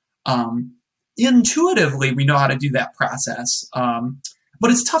pod. Intuitively, we know how to do that process,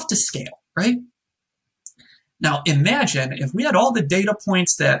 but it's tough to scale, right? Now, imagine if we had all the data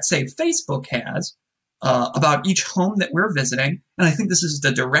points that, say, Facebook has about each home that we're visiting, and I think this is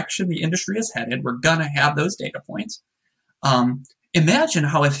the direction the industry is headed. We're going to have those data points. Imagine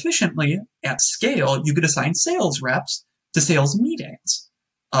how efficiently, at scale, you could assign sales reps to sales meetings,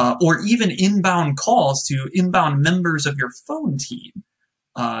 or even inbound calls to inbound members of your phone team.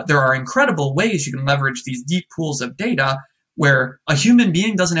 There are incredible ways you can leverage these deep pools of data where a human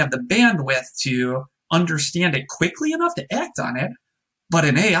being doesn't have the bandwidth to understand it quickly enough to act on it, but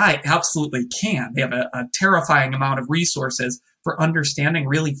an AI absolutely can. They have a terrifying amount of resources for understanding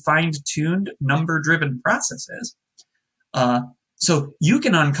really fine-tuned, number-driven processes. So you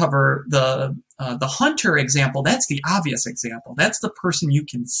can uncover the hunter example. That's the obvious example. That's the person you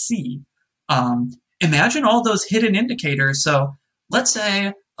can see. Imagine all those hidden indicators. So let's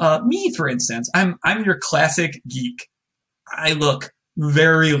say me, for instance, I'm your classic geek. I look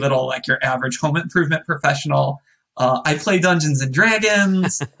very little like your average home improvement professional. I play Dungeons and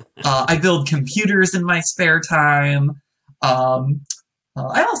Dragons. I build computers in my spare time.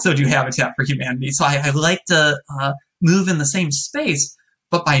 I also do Habitat for Humanity, so I like to move in the same space,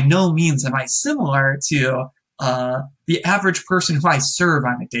 but by no means am I similar to the average person who I serve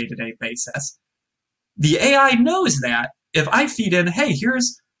on a day-to-day basis. The AI knows that. If I feed in, hey,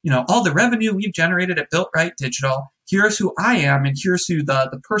 here's all the revenue we've generated at Built Right Digital, here's who I am, and here's who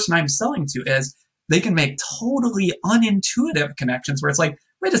the person I'm selling to is, they can make totally unintuitive connections where it's like,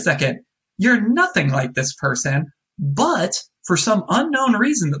 wait a second, you're nothing like this person, but for some unknown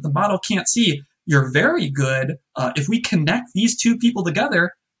reason that the model can't see, you're very good. If we connect these two people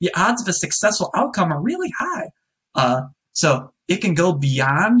together, the odds of a successful outcome are really high. So it can go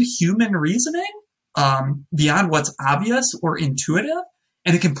beyond human reasoning, beyond what's obvious or intuitive,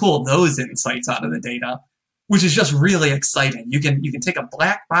 and it can pull those insights out of the data, which is just really exciting. You can take a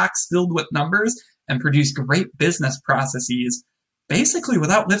black box filled with numbers and produce great business processes basically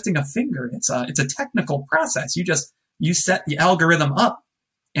without lifting a finger. It's a technical process. You set the algorithm up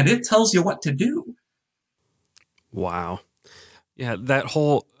and it tells you what to do. Wow. Yeah, that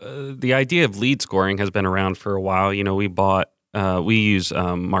whole the idea of lead scoring has been around for a while. We use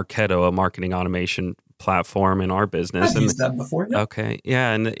Marketo, a marketing automation platform in our business. I've used them before. Yeah. Okay.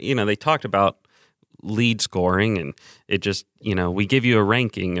 Yeah. And, they talked about lead scoring, and it just, we give you a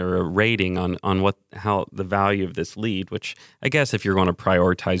ranking or a rating on how the value of this lead, which I guess if you're going to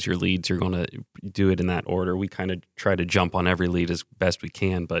prioritize your leads, you're going to do it in that order. We kind of try to jump on every lead as best we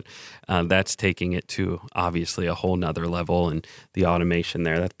can, but that's taking it to obviously a whole nother level, and the automation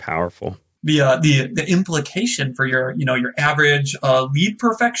there, that's powerful. The implication for your average Lead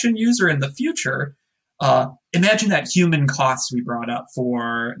Perfection user in the future, imagine that human costs we brought up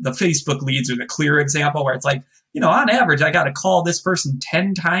for the Facebook leads or the Clear example, where it's like, on average, I got to call this person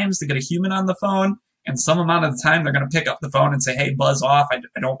 10 times to get a human on the phone. And some amount of the time they're going to pick up the phone and say, hey, buzz off. I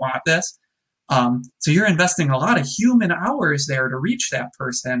don't want this. So you're investing a lot of human hours there to reach that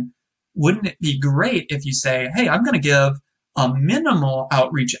person. Wouldn't it be great if you say, hey, I'm going to give a minimal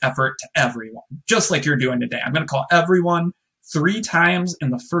outreach effort to everyone, just like you're doing today. I'm going to call everyone 3 times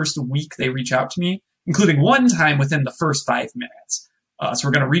in the first week they reach out to me, including 1 time within the first 5 minutes. So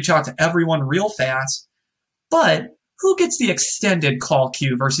we're going to reach out to everyone real fast. But who gets the extended call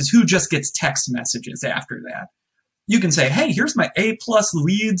queue versus who just gets text messages after that? You can say, hey, here's my A+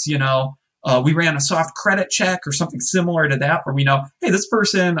 leads, we ran a soft credit check or something similar to that where we know, hey, this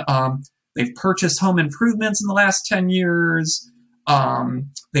person, they've purchased home improvements in the last 10 years.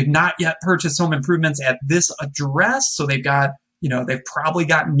 They've not yet purchased home improvements at this address. So they've got, they've probably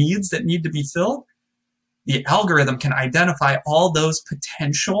got needs that need to be filled. The algorithm can identify all those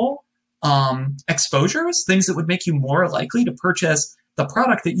potential exposures, things that would make you more likely to purchase the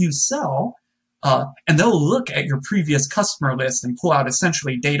product that you sell. And they'll look at your previous customer list and pull out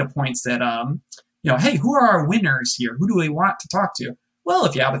essentially data points that, hey, who are our winners here? Who do we want to talk to? Well,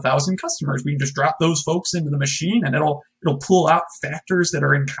 if you have 1,000 customers, we can just drop those folks into the machine and it'll pull out factors that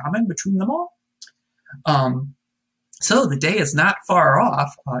are in common between them all. So the day is not far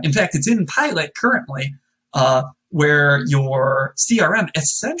off. In fact, it's in pilot currently, where your CRM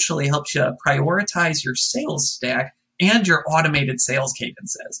essentially helps you prioritize your sales stack and your automated sales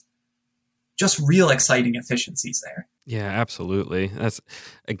cadences. Just real exciting efficiencies there. Yeah, absolutely. That's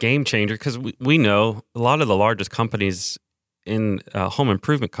a game changer because we know a lot of the largest companies in home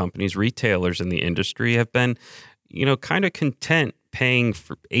improvement companies, retailers in the industry have been, kind of content paying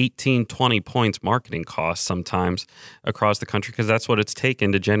for 18, 20 points marketing costs sometimes across the country because that's what it's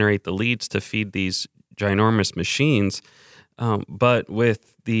taken to generate the leads to feed these ginormous machines. But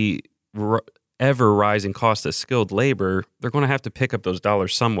with the ever rising cost of skilled labor, they're going to have to pick up those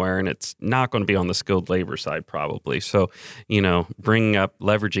dollars somewhere, and it's not going to be on the skilled labor side probably. So,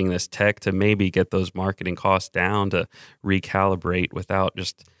 leveraging this tech to maybe get those marketing costs down to recalibrate without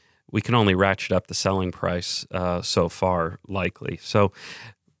just, we can only ratchet up the selling price so far likely. So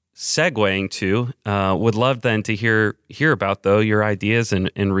segueing to, would love then to hear about, though, your ideas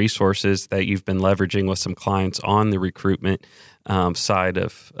and resources that you've been leveraging with some clients on the recruitment side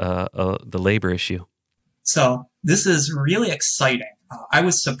of the labor issue. So this is really exciting. I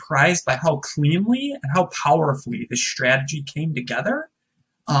was surprised by how cleanly and how powerfully this strategy came together.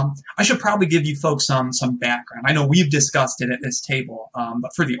 I should probably give you folks some background. I know we've discussed it at this table,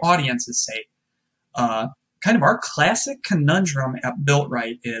 but for the audience's sake, kind of our classic conundrum at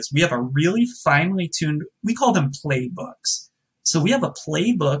BuiltRight is we have a really finely tuned, we call them playbooks. So we have a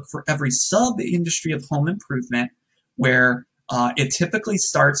playbook for every sub-industry of home improvement where it typically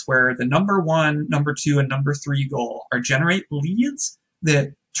starts where the number 1, number 2, and number 3 goal are generate leads that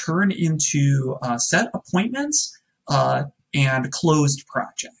turn into set appointments and closed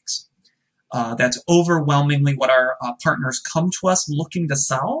projects. That's overwhelmingly what our partners come to us looking to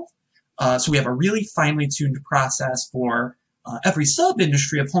solve. So we have a really finely tuned process for every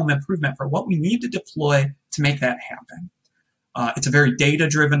sub-industry of home improvement for what we need to deploy to make that happen. It's a very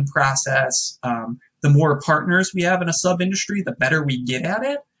data-driven process. The more partners we have in a sub-industry, the better we get at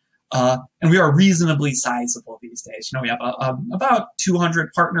it. And we are reasonably sizable these days. We have about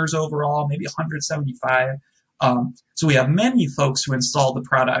 200 partners overall, maybe 175. So we have many folks who install the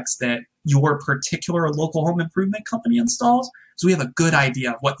products that your particular local home improvement company installs. So we have a good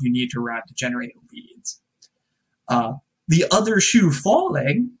idea of what you need to run to generate leads. The other shoe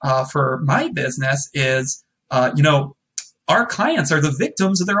falling for my business is, our clients are the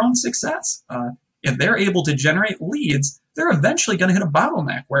victims of their own success. If they're able to generate leads, they're eventually going to hit a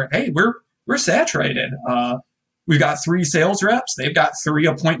bottleneck where, hey, we're saturated. We've got 3 sales reps. They've got 3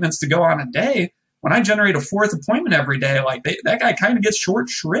 appointments to go on a day. When I generate a 4th appointment every day, that guy kind of gets short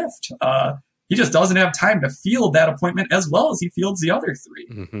shrift. He just doesn't have time to field that appointment as well as he fields the other 3.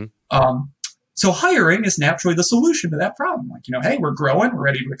 Mm-hmm. So hiring is naturally the solution to that problem. Hey, we're growing, we're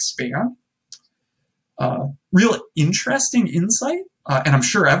ready to expand. Real interesting insight, and I'm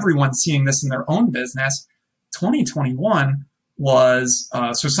sure everyone's seeing this in their own business. 2021 was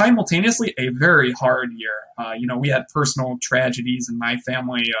so simultaneously a very hard year. We had personal tragedies in my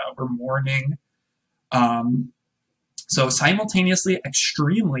family. We're mourning. So simultaneously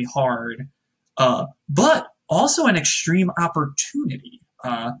extremely hard, but also an extreme opportunity.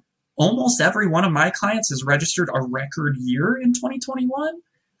 Almost every one of my clients has registered a record year in 2021.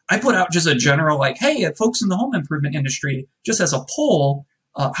 I put out just a general hey, folks in the home improvement industry, just as a poll,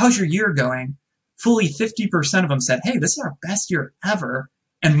 how's your year going? Fully 50% of them said, hey, this is our best year ever.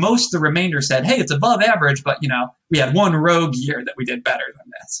 And most of the remainder said, hey, it's above average, but we had one rogue year that we did better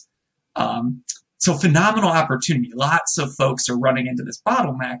than this. So phenomenal opportunity. Lots of folks are running into this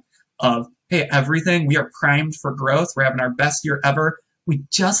bottleneck of, hey, everything, we are primed for growth. We're having our best year ever. We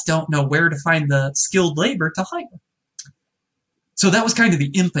just don't know where to find the skilled labor to hire. So that was kind of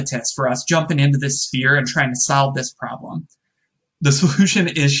the impetus for us jumping into this sphere and trying to solve this problem. The solution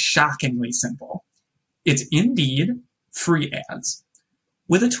is shockingly simple. It's Indeed free ads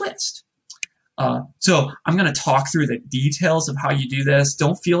with a twist. So I'm going to talk through the details of how you do this.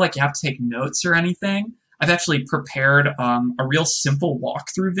 Don't feel like you have to take notes or anything. I've actually prepared a real simple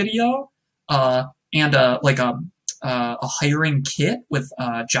walkthrough video and a hiring kit with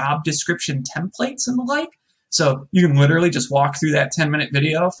job description templates and the like. So you can literally just walk through that 10-minute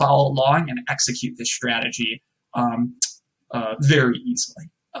video, follow along, and execute this strategy very easily.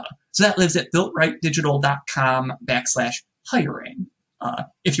 So that lives at builtrightdigital.com/hiring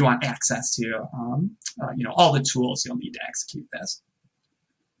if you want access to all the tools you'll need to execute this.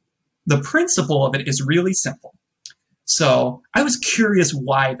 The principle of it is really simple. So I was curious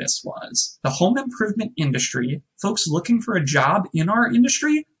why this was. The home improvement industry, folks looking for a job in our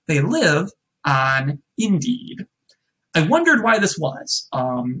industry, they live on Indeed. I wondered why this was.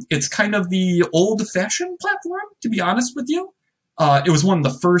 It's kind of the old-fashioned platform, to be honest with you. It was one of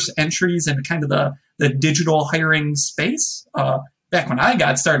the first entries into kind of the digital hiring space back when I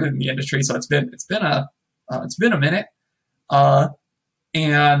got started in the industry. So it's been a minute.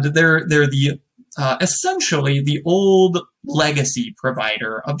 And they're the essentially the old legacy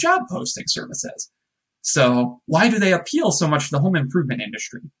provider of job posting services. So why do they appeal so much to the home improvement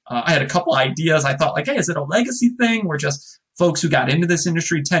industry? I had a couple ideas. I thought, hey, is it a legacy thing where just folks who got into this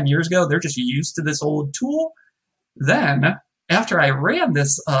industry 10 years ago, they're just used to this old tool? Then, after I ran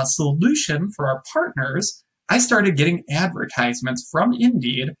this solution for our partners, I started getting advertisements from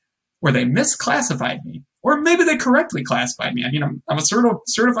Indeed where they misclassified me. Or maybe they correctly classified me. I'm a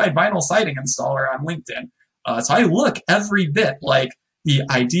certified vinyl siding installer on LinkedIn. So I look every bit like the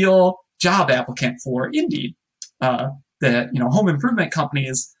ideal job applicant for Indeed. Home improvement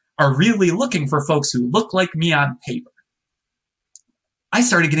companies are really looking for folks who look like me on paper. I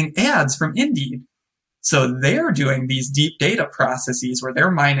started getting ads from Indeed. So they're doing these deep data processes where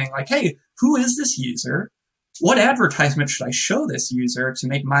they're mining hey, who is this user? What advertisement should I show this user to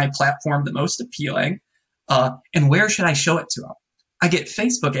make my platform the most appealing? And where should I show it to them? I get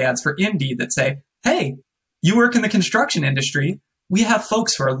Facebook ads for Indeed that say, hey, you work in the construction industry. We have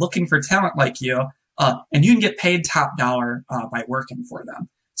folks who are looking for talent like you, and you can get paid top dollar by working for them.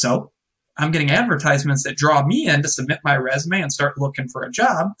 So I'm getting advertisements that draw me in to submit my resume and start looking for a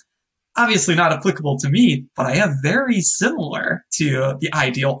job. Obviously not applicable to me, but I am very similar to the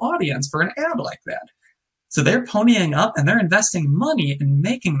ideal audience for an ad like that. So they're ponying up and they're investing money in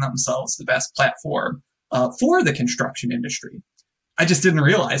making themselves the best platform for the construction industry. I just didn't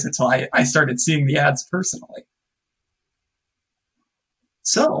realize it until I started seeing the ads personally.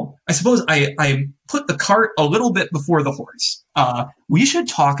 So I suppose I put the cart a little bit before the horse. We should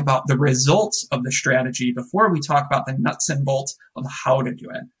talk about the results of the strategy before we talk about the nuts and bolts of how to do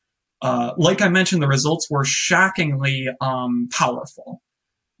it. Like I mentioned, the results were shockingly powerful.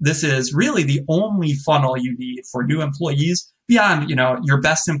 This is really the only funnel you need for new employees. Beyond, your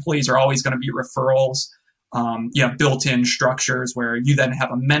best employees are always going to be referrals. You have built-in structures where you then have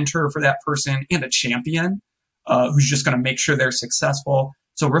a mentor for that person and a champion who's just going to make sure they're successful.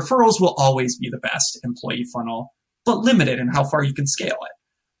 So referrals will always be the best employee funnel, but limited in how far you can scale it.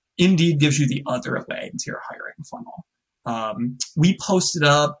 Indeed gives you the other leg to your hiring funnel. We posted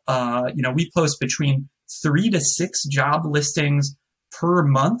up, we post between 3 to 6 job listings per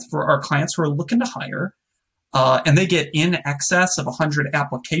month for our clients who are looking to hire, and they get in excess of 100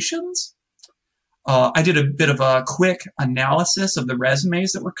 applications. I did a bit of a quick analysis of the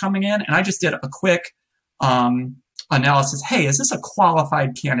resumes that were coming in, and I just did a quick analysis. Hey, is this a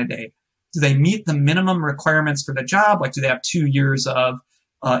qualified candidate? Do they meet the minimum requirements for the job? Do they have 2 years of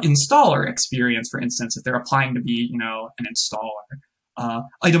installer experience, for instance, if they're applying to be, an installer?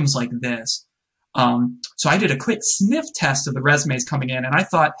 Items like this. So I did a quick sniff test of the resumes coming in, and I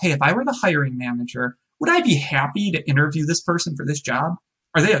thought, hey, if I were the hiring manager, would I be happy to interview this person for this job?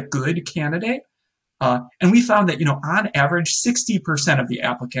 Are they a good candidate? And we found that, on average, 60% of the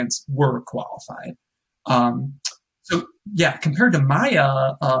applicants were qualified. So yeah, compared to my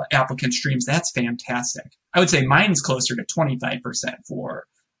applicant streams, that's fantastic. I would say mine's closer to 25% for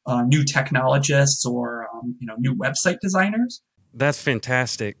new technologists or, new website designers. That's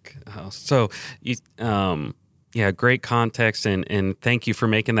fantastic. So you, great context, and thank you for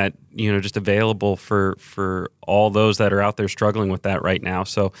making that, just available for all those that are out there struggling with that right now.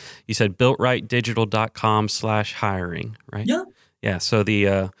 So you said builtrightdigital.com/hiring, right? Yeah. Yeah. So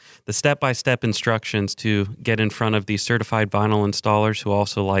the step-by-step instructions to get in front of these certified vinyl installers who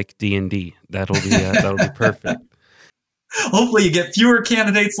also like D&D. That'll be perfect. Hopefully you get fewer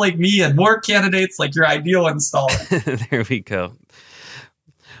candidates like me and more candidates like your ideal installer. There we go.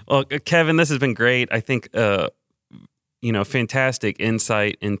 Well, Kevin, this has been great. I think, fantastic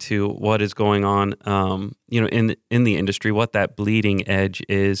insight into what is going on, in the industry, what that bleeding edge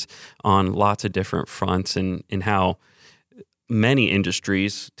is on lots of different fronts, and how many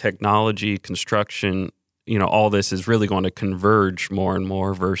industries, technology, construction, all this is really going to converge more and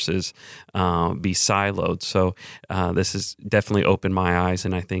more versus be siloed. So this has definitely opened my eyes,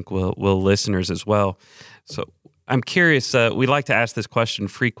 and I think will listeners as well. So I'm curious, we like to ask this question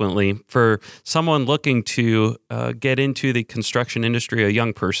frequently. For someone looking to get into the construction industry, a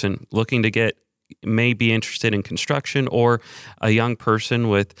young person looking to may be interested in construction, or a young person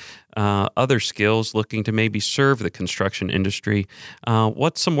with other skills looking to maybe serve the construction industry,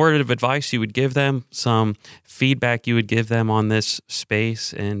 what's some word of advice you would give them, some feedback you would give them on this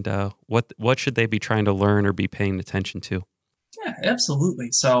space, and what should they be trying to learn or be paying attention to? Yeah, absolutely.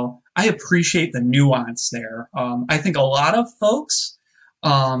 So I appreciate the nuance there. I think a lot of folks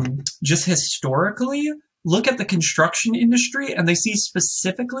just historically look at the construction industry and they see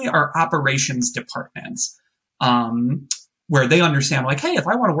specifically our operations departments, where they understand, like, hey, if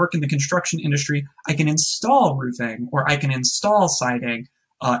I want to work in the construction industry, I can install roofing or I can install siding.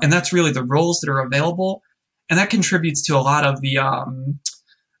 And that's really the roles that are available. And that contributes to a lot of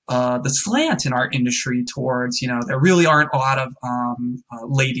the slant in our industry towards, there really aren't a lot of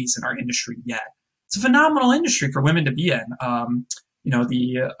ladies in our industry yet. It's a phenomenal industry for women to be in.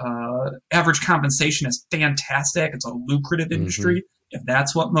 The average compensation is fantastic. It's a lucrative industry, if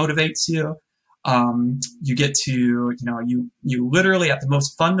that's what motivates you. You get to, you literally at the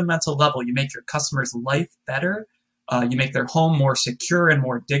most fundamental level, you make your customer's life better. You make their home more secure and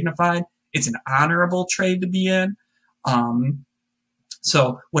more dignified. It's an honorable trade to be in.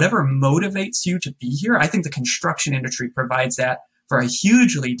 So whatever motivates you to be here, I think the construction industry provides that for a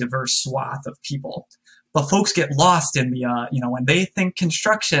hugely diverse swath of people. But folks get lost in the, when they think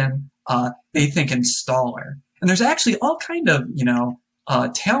construction, they think installer. And there's actually all kind of,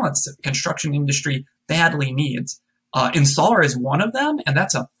 talents that the construction industry badly needs. Installer is one of them, and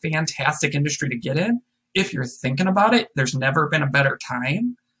that's a fantastic industry to get in. If you're thinking about it, there's never been a better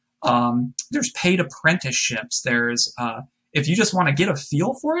time. There's paid apprenticeships. There's, if you just want to get a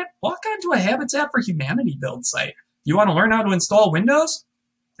feel for it, walk onto a Habitat for Humanity build site. You want to learn how to install windows?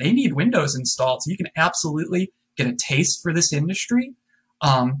 They need windows installed. So you can absolutely get a taste for this industry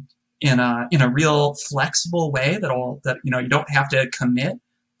in a real flexible way that you don't have to commit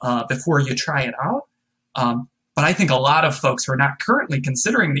before you try it out. But I think a lot of folks who are not currently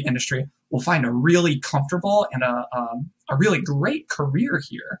considering the industry will find a really comfortable and a really great career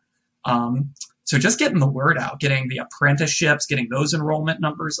here. So just getting the word out, getting the apprenticeships, getting those enrollment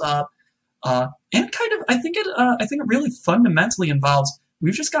numbers up, and kind of, I think it really fundamentally involves,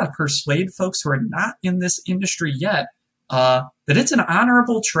 we've just got to persuade folks who are not in this industry yet that it's an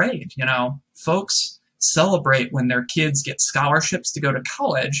honorable trade. Folks celebrate when their kids get scholarships to go to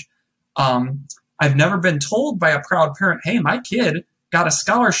college. I've never been told by a proud parent, hey, my kid got a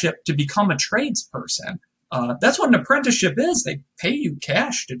scholarship to become a tradesperson. That's what an apprenticeship is. They pay you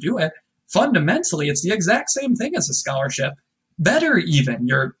cash to do it. Fundamentally, it's the exact same thing as a scholarship. Better even,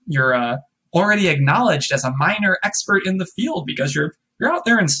 you're already acknowledged as a minor expert in the field because you're out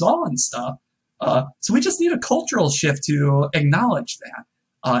there installing stuff. So we just need a cultural shift to acknowledge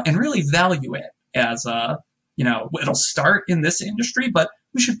that and really value it as it'll start in this industry, but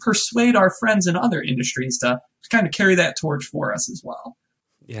we should persuade our friends in other industries to kind of carry that torch for us as well.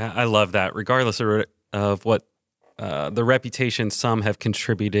 Yeah, I love that. Regardless of what the reputation some have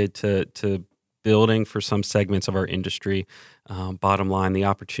contributed to building for some segments of our industry, bottom line, the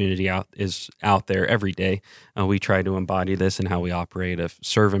opportunity is out there every day. We try to embody this in how we operate, of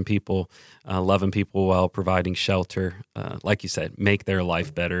serving people, loving people while providing shelter. Like you said, make their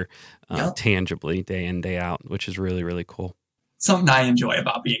life better tangibly day in, day out, which is really, really cool. Something I enjoy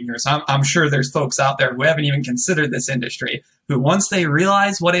about being here. So I'm sure there's folks out there who haven't even considered this industry, who once they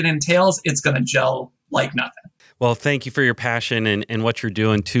realize what it entails, it's going to gel like nothing. Well, thank you for your passion and what you're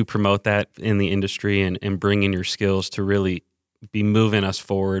doing to promote that in the industry and bringing your skills to really be moving us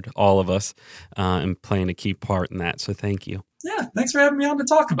forward, all of us, and playing a key part in that. So thank you. Yeah, thanks for having me on to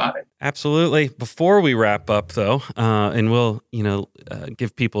talk about it. Absolutely. Before we wrap up, though, and we'll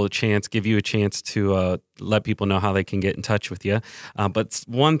give you a chance to let people know how they can get in touch with you. But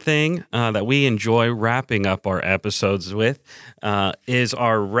one thing that we enjoy wrapping up our episodes with is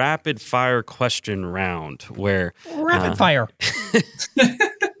our rapid fire question round, where rapid fire.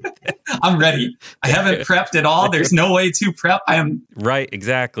 I'm ready. I haven't prepped at all. There's no way to prep. I am Right,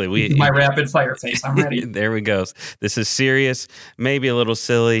 exactly. my rapid fire face. I'm ready. There we go. This is serious, maybe a little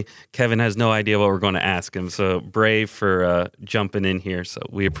silly. Kevin has no idea what we're going to ask him, so brave for jumping in here. So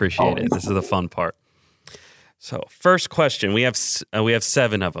we appreciate it. This is the fun part. So first question, we have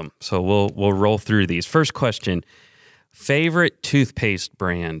 7 of them, so we'll roll through these. First question: favorite toothpaste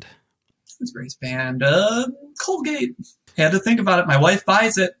brand? Toothpaste brand, Colgate. Had to think about it. My wife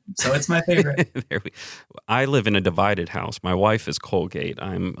buys it, so it's my favorite. I live in a divided house. My wife is Colgate.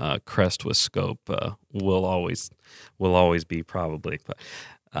 I'm Crest with Scope. Will always be probably.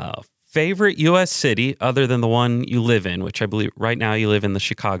 But favorite U.S. city other than the one you live in, which I believe right now you live in the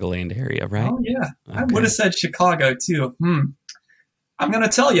Chicagoland area, right? Oh yeah, okay. I would have said Chicago too. I'm going to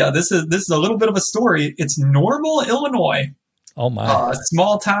tell you, this is a little bit of a story. It's Normal, Illinois. Oh my!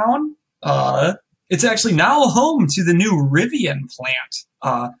 Small town. It's actually now home to the new Rivian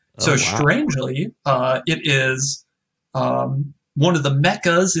plant. Strangely, it is one of the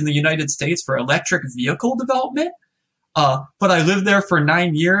meccas in the United States for electric vehicle development. But I lived there for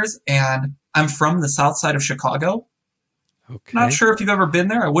 9 years, and I'm from the south side of Chicago. Okay. Not sure if you've ever been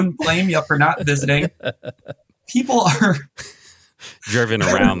there. I wouldn't blame you for not visiting. People are driven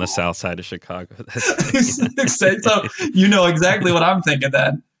around the south side of Chicago. So you know exactly what I'm thinking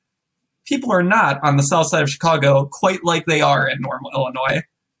then. People are not on the south side of Chicago quite like they are in Normal, Illinois.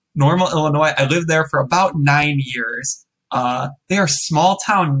 Normal, Illinois, I lived there for about 9 years. They are small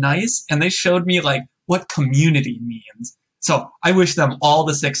town nice, and they showed me like what community means. So I wish them all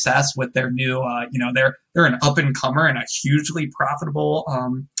the success with their new, they're an up and comer and a hugely profitable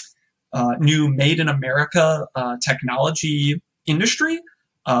new made in America technology industry.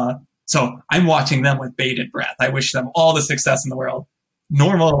 So I'm watching them with bated breath. I wish them all the success in the world.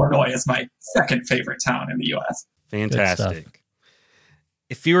 Normal, Illinois is my second favorite town in the U.S. Fantastic.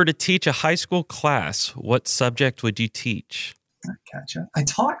 If you were to teach a high school class, what subject would you teach? Gotcha. I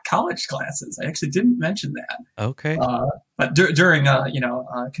taught college classes. I actually didn't mention that. Okay. But during,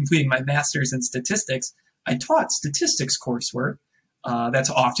 completing my master's in statistics, I taught statistics coursework. That's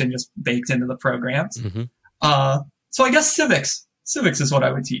often just baked into the programs. Mm-hmm. So I guess civics. Civics is what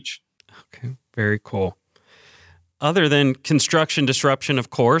I would teach. Okay. Very cool. Other than Construction Disruption,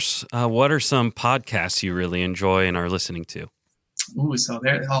 of course, what are some podcasts you really enjoy and are listening to? Ooh, so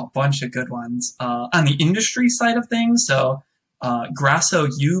there are a bunch of good ones. On the industry side of things, so Grasso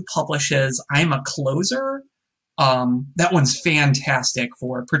U publishes I'm a Closer. That one's fantastic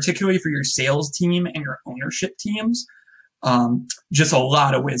particularly for your sales team and your ownership teams. Just a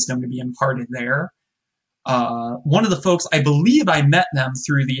lot of wisdom to be imparted there. One of the folks, I believe I met them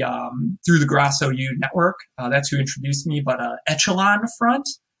through the Grasso U network. That's who introduced me, but Echelon Front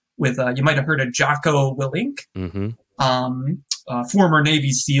with, you might have heard of Jocko Willink. Mm-hmm. Former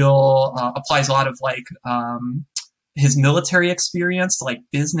Navy SEAL, applies a lot of his military experience to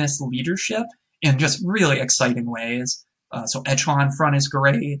business leadership in just really exciting ways. So Echelon Front is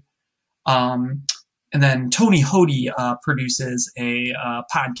great. And then Tony Hody produces a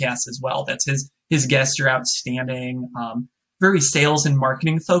podcast as well. That's his guests are outstanding. Very sales and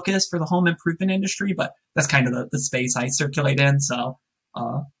marketing focused for the home improvement industry, but that's kind of the space I circulate in. So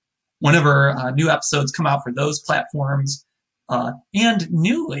whenever new episodes come out for those platforms, and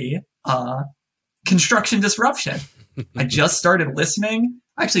newly, Construction Disruption. I just started listening.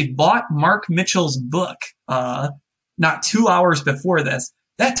 I actually bought Mark Mitchell's book not 2 hours before this.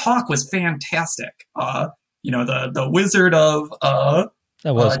 That talk was fantastic. The wizard of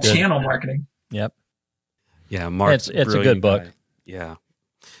channel marketing. Yep. Yeah, Mark. It's a good book. Yeah,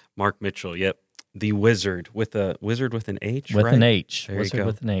 Mark Mitchell. Yep, the wizard with an H. With right? an H. There Wizard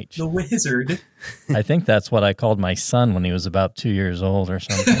with an H. The wizard. I think that's what I called my son when he was about 2 years old or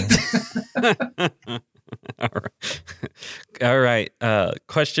something. All right.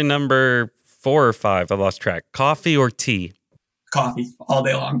 Question number 4 or 5. I lost track. Coffee or tea? Coffee all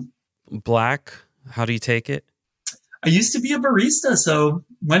day long. Black. How do you take it? I used to be a barista, so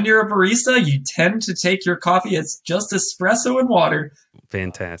when you're a barista, you tend to take your coffee as just espresso and water.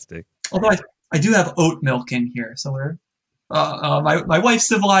 Fantastic. Although I do have oat milk in here, so we're my wife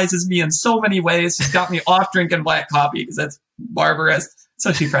civilizes me in so many ways. She's got me off drinking black coffee because that's barbarous,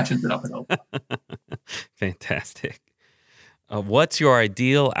 so she freshens it up with oat. Fantastic. What's your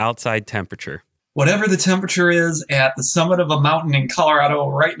ideal outside temperature? Whatever the temperature is at the summit of a mountain in Colorado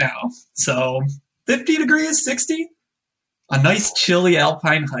right now. So 50 degrees, 60. A nice chilly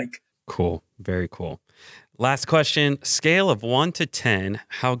alpine hike. Cool. Very cool. Last question. Scale of 1 to 10.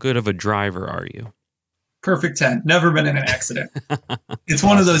 How good of a driver are you? Perfect 10. Never been in an accident. It's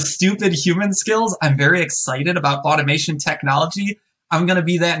one of those stupid human skills. I'm very excited about automation technology. I'm going to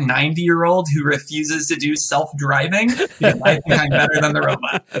be that 90-year-old who refuses to do self-driving because I think I'm better than the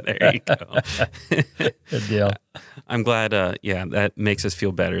robot. There you go. Good deal. I'm glad, that makes us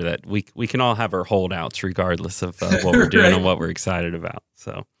feel better that we can all have our holdouts regardless of what we're doing Right. and what we're excited about.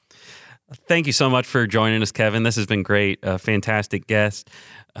 So thank you so much for joining us, Kevin. This has been great. A fantastic guest.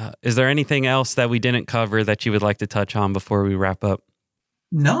 Is there anything else that we didn't cover that you would like to touch on before we wrap up?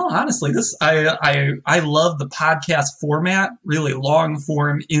 No, honestly, I love the podcast format, really long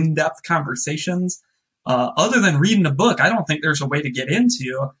form, in-depth conversations. Other than reading a book, I don't think there's a way to get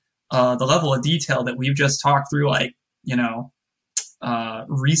into the level of detail that we've just talked through, like,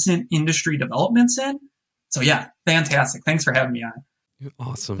 recent industry developments in. So yeah, fantastic. Thanks for having me on.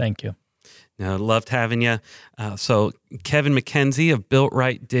 Awesome. Thank you. Loved having you. So Kevin McKenzie of Built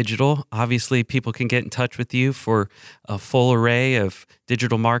Right Digital. Obviously, people can get in touch with you for a full array of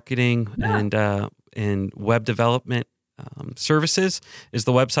digital marketing and web development services. Is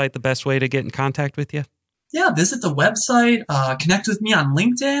the website the best way to get in contact with you? Yeah, visit the website. Connect with me on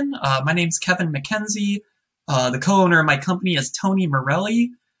LinkedIn. My name's Kevin McKenzie. The co-owner of my company is Tony Morelli.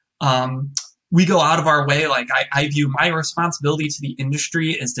 We go out of our way. Like I view my responsibility to the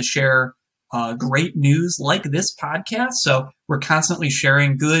industry is to share great news like this podcast. So we're constantly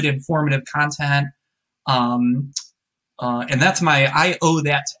sharing good, informative content. And I owe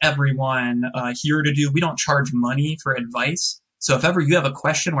that to everyone here to do. We don't charge money for advice. So if ever you have a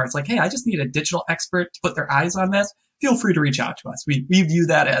question where it's like, hey, I just need a digital expert to put their eyes on this, feel free to reach out to us. We view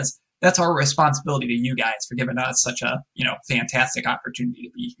that as that's our responsibility to you guys for giving us such a, fantastic opportunity to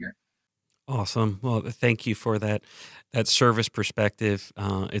be here. Awesome. Well, thank you for that service perspective.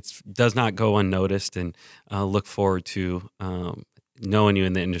 It does not go unnoticed, and look forward to knowing you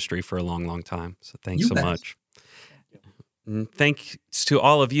in the industry for a long, long time. So thanks so much. And thanks to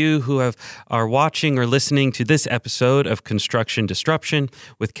all of you who are watching or listening to this episode of Construction Disruption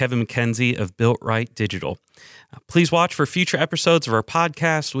with Kevin McKenzie of Built Right Digital. Please watch for future episodes of our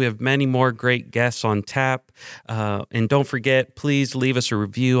podcast. We have many more great guests on tap. And don't forget, please leave us a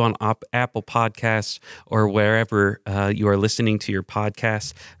review on Apple Podcasts or wherever you are listening to your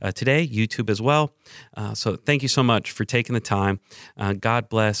podcasts today, YouTube as well. So thank you so much for taking the time. God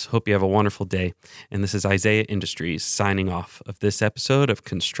bless. Hope you have a wonderful day. And this is Isaiah Industries signing off of this episode of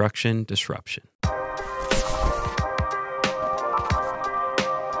Construction Disruption.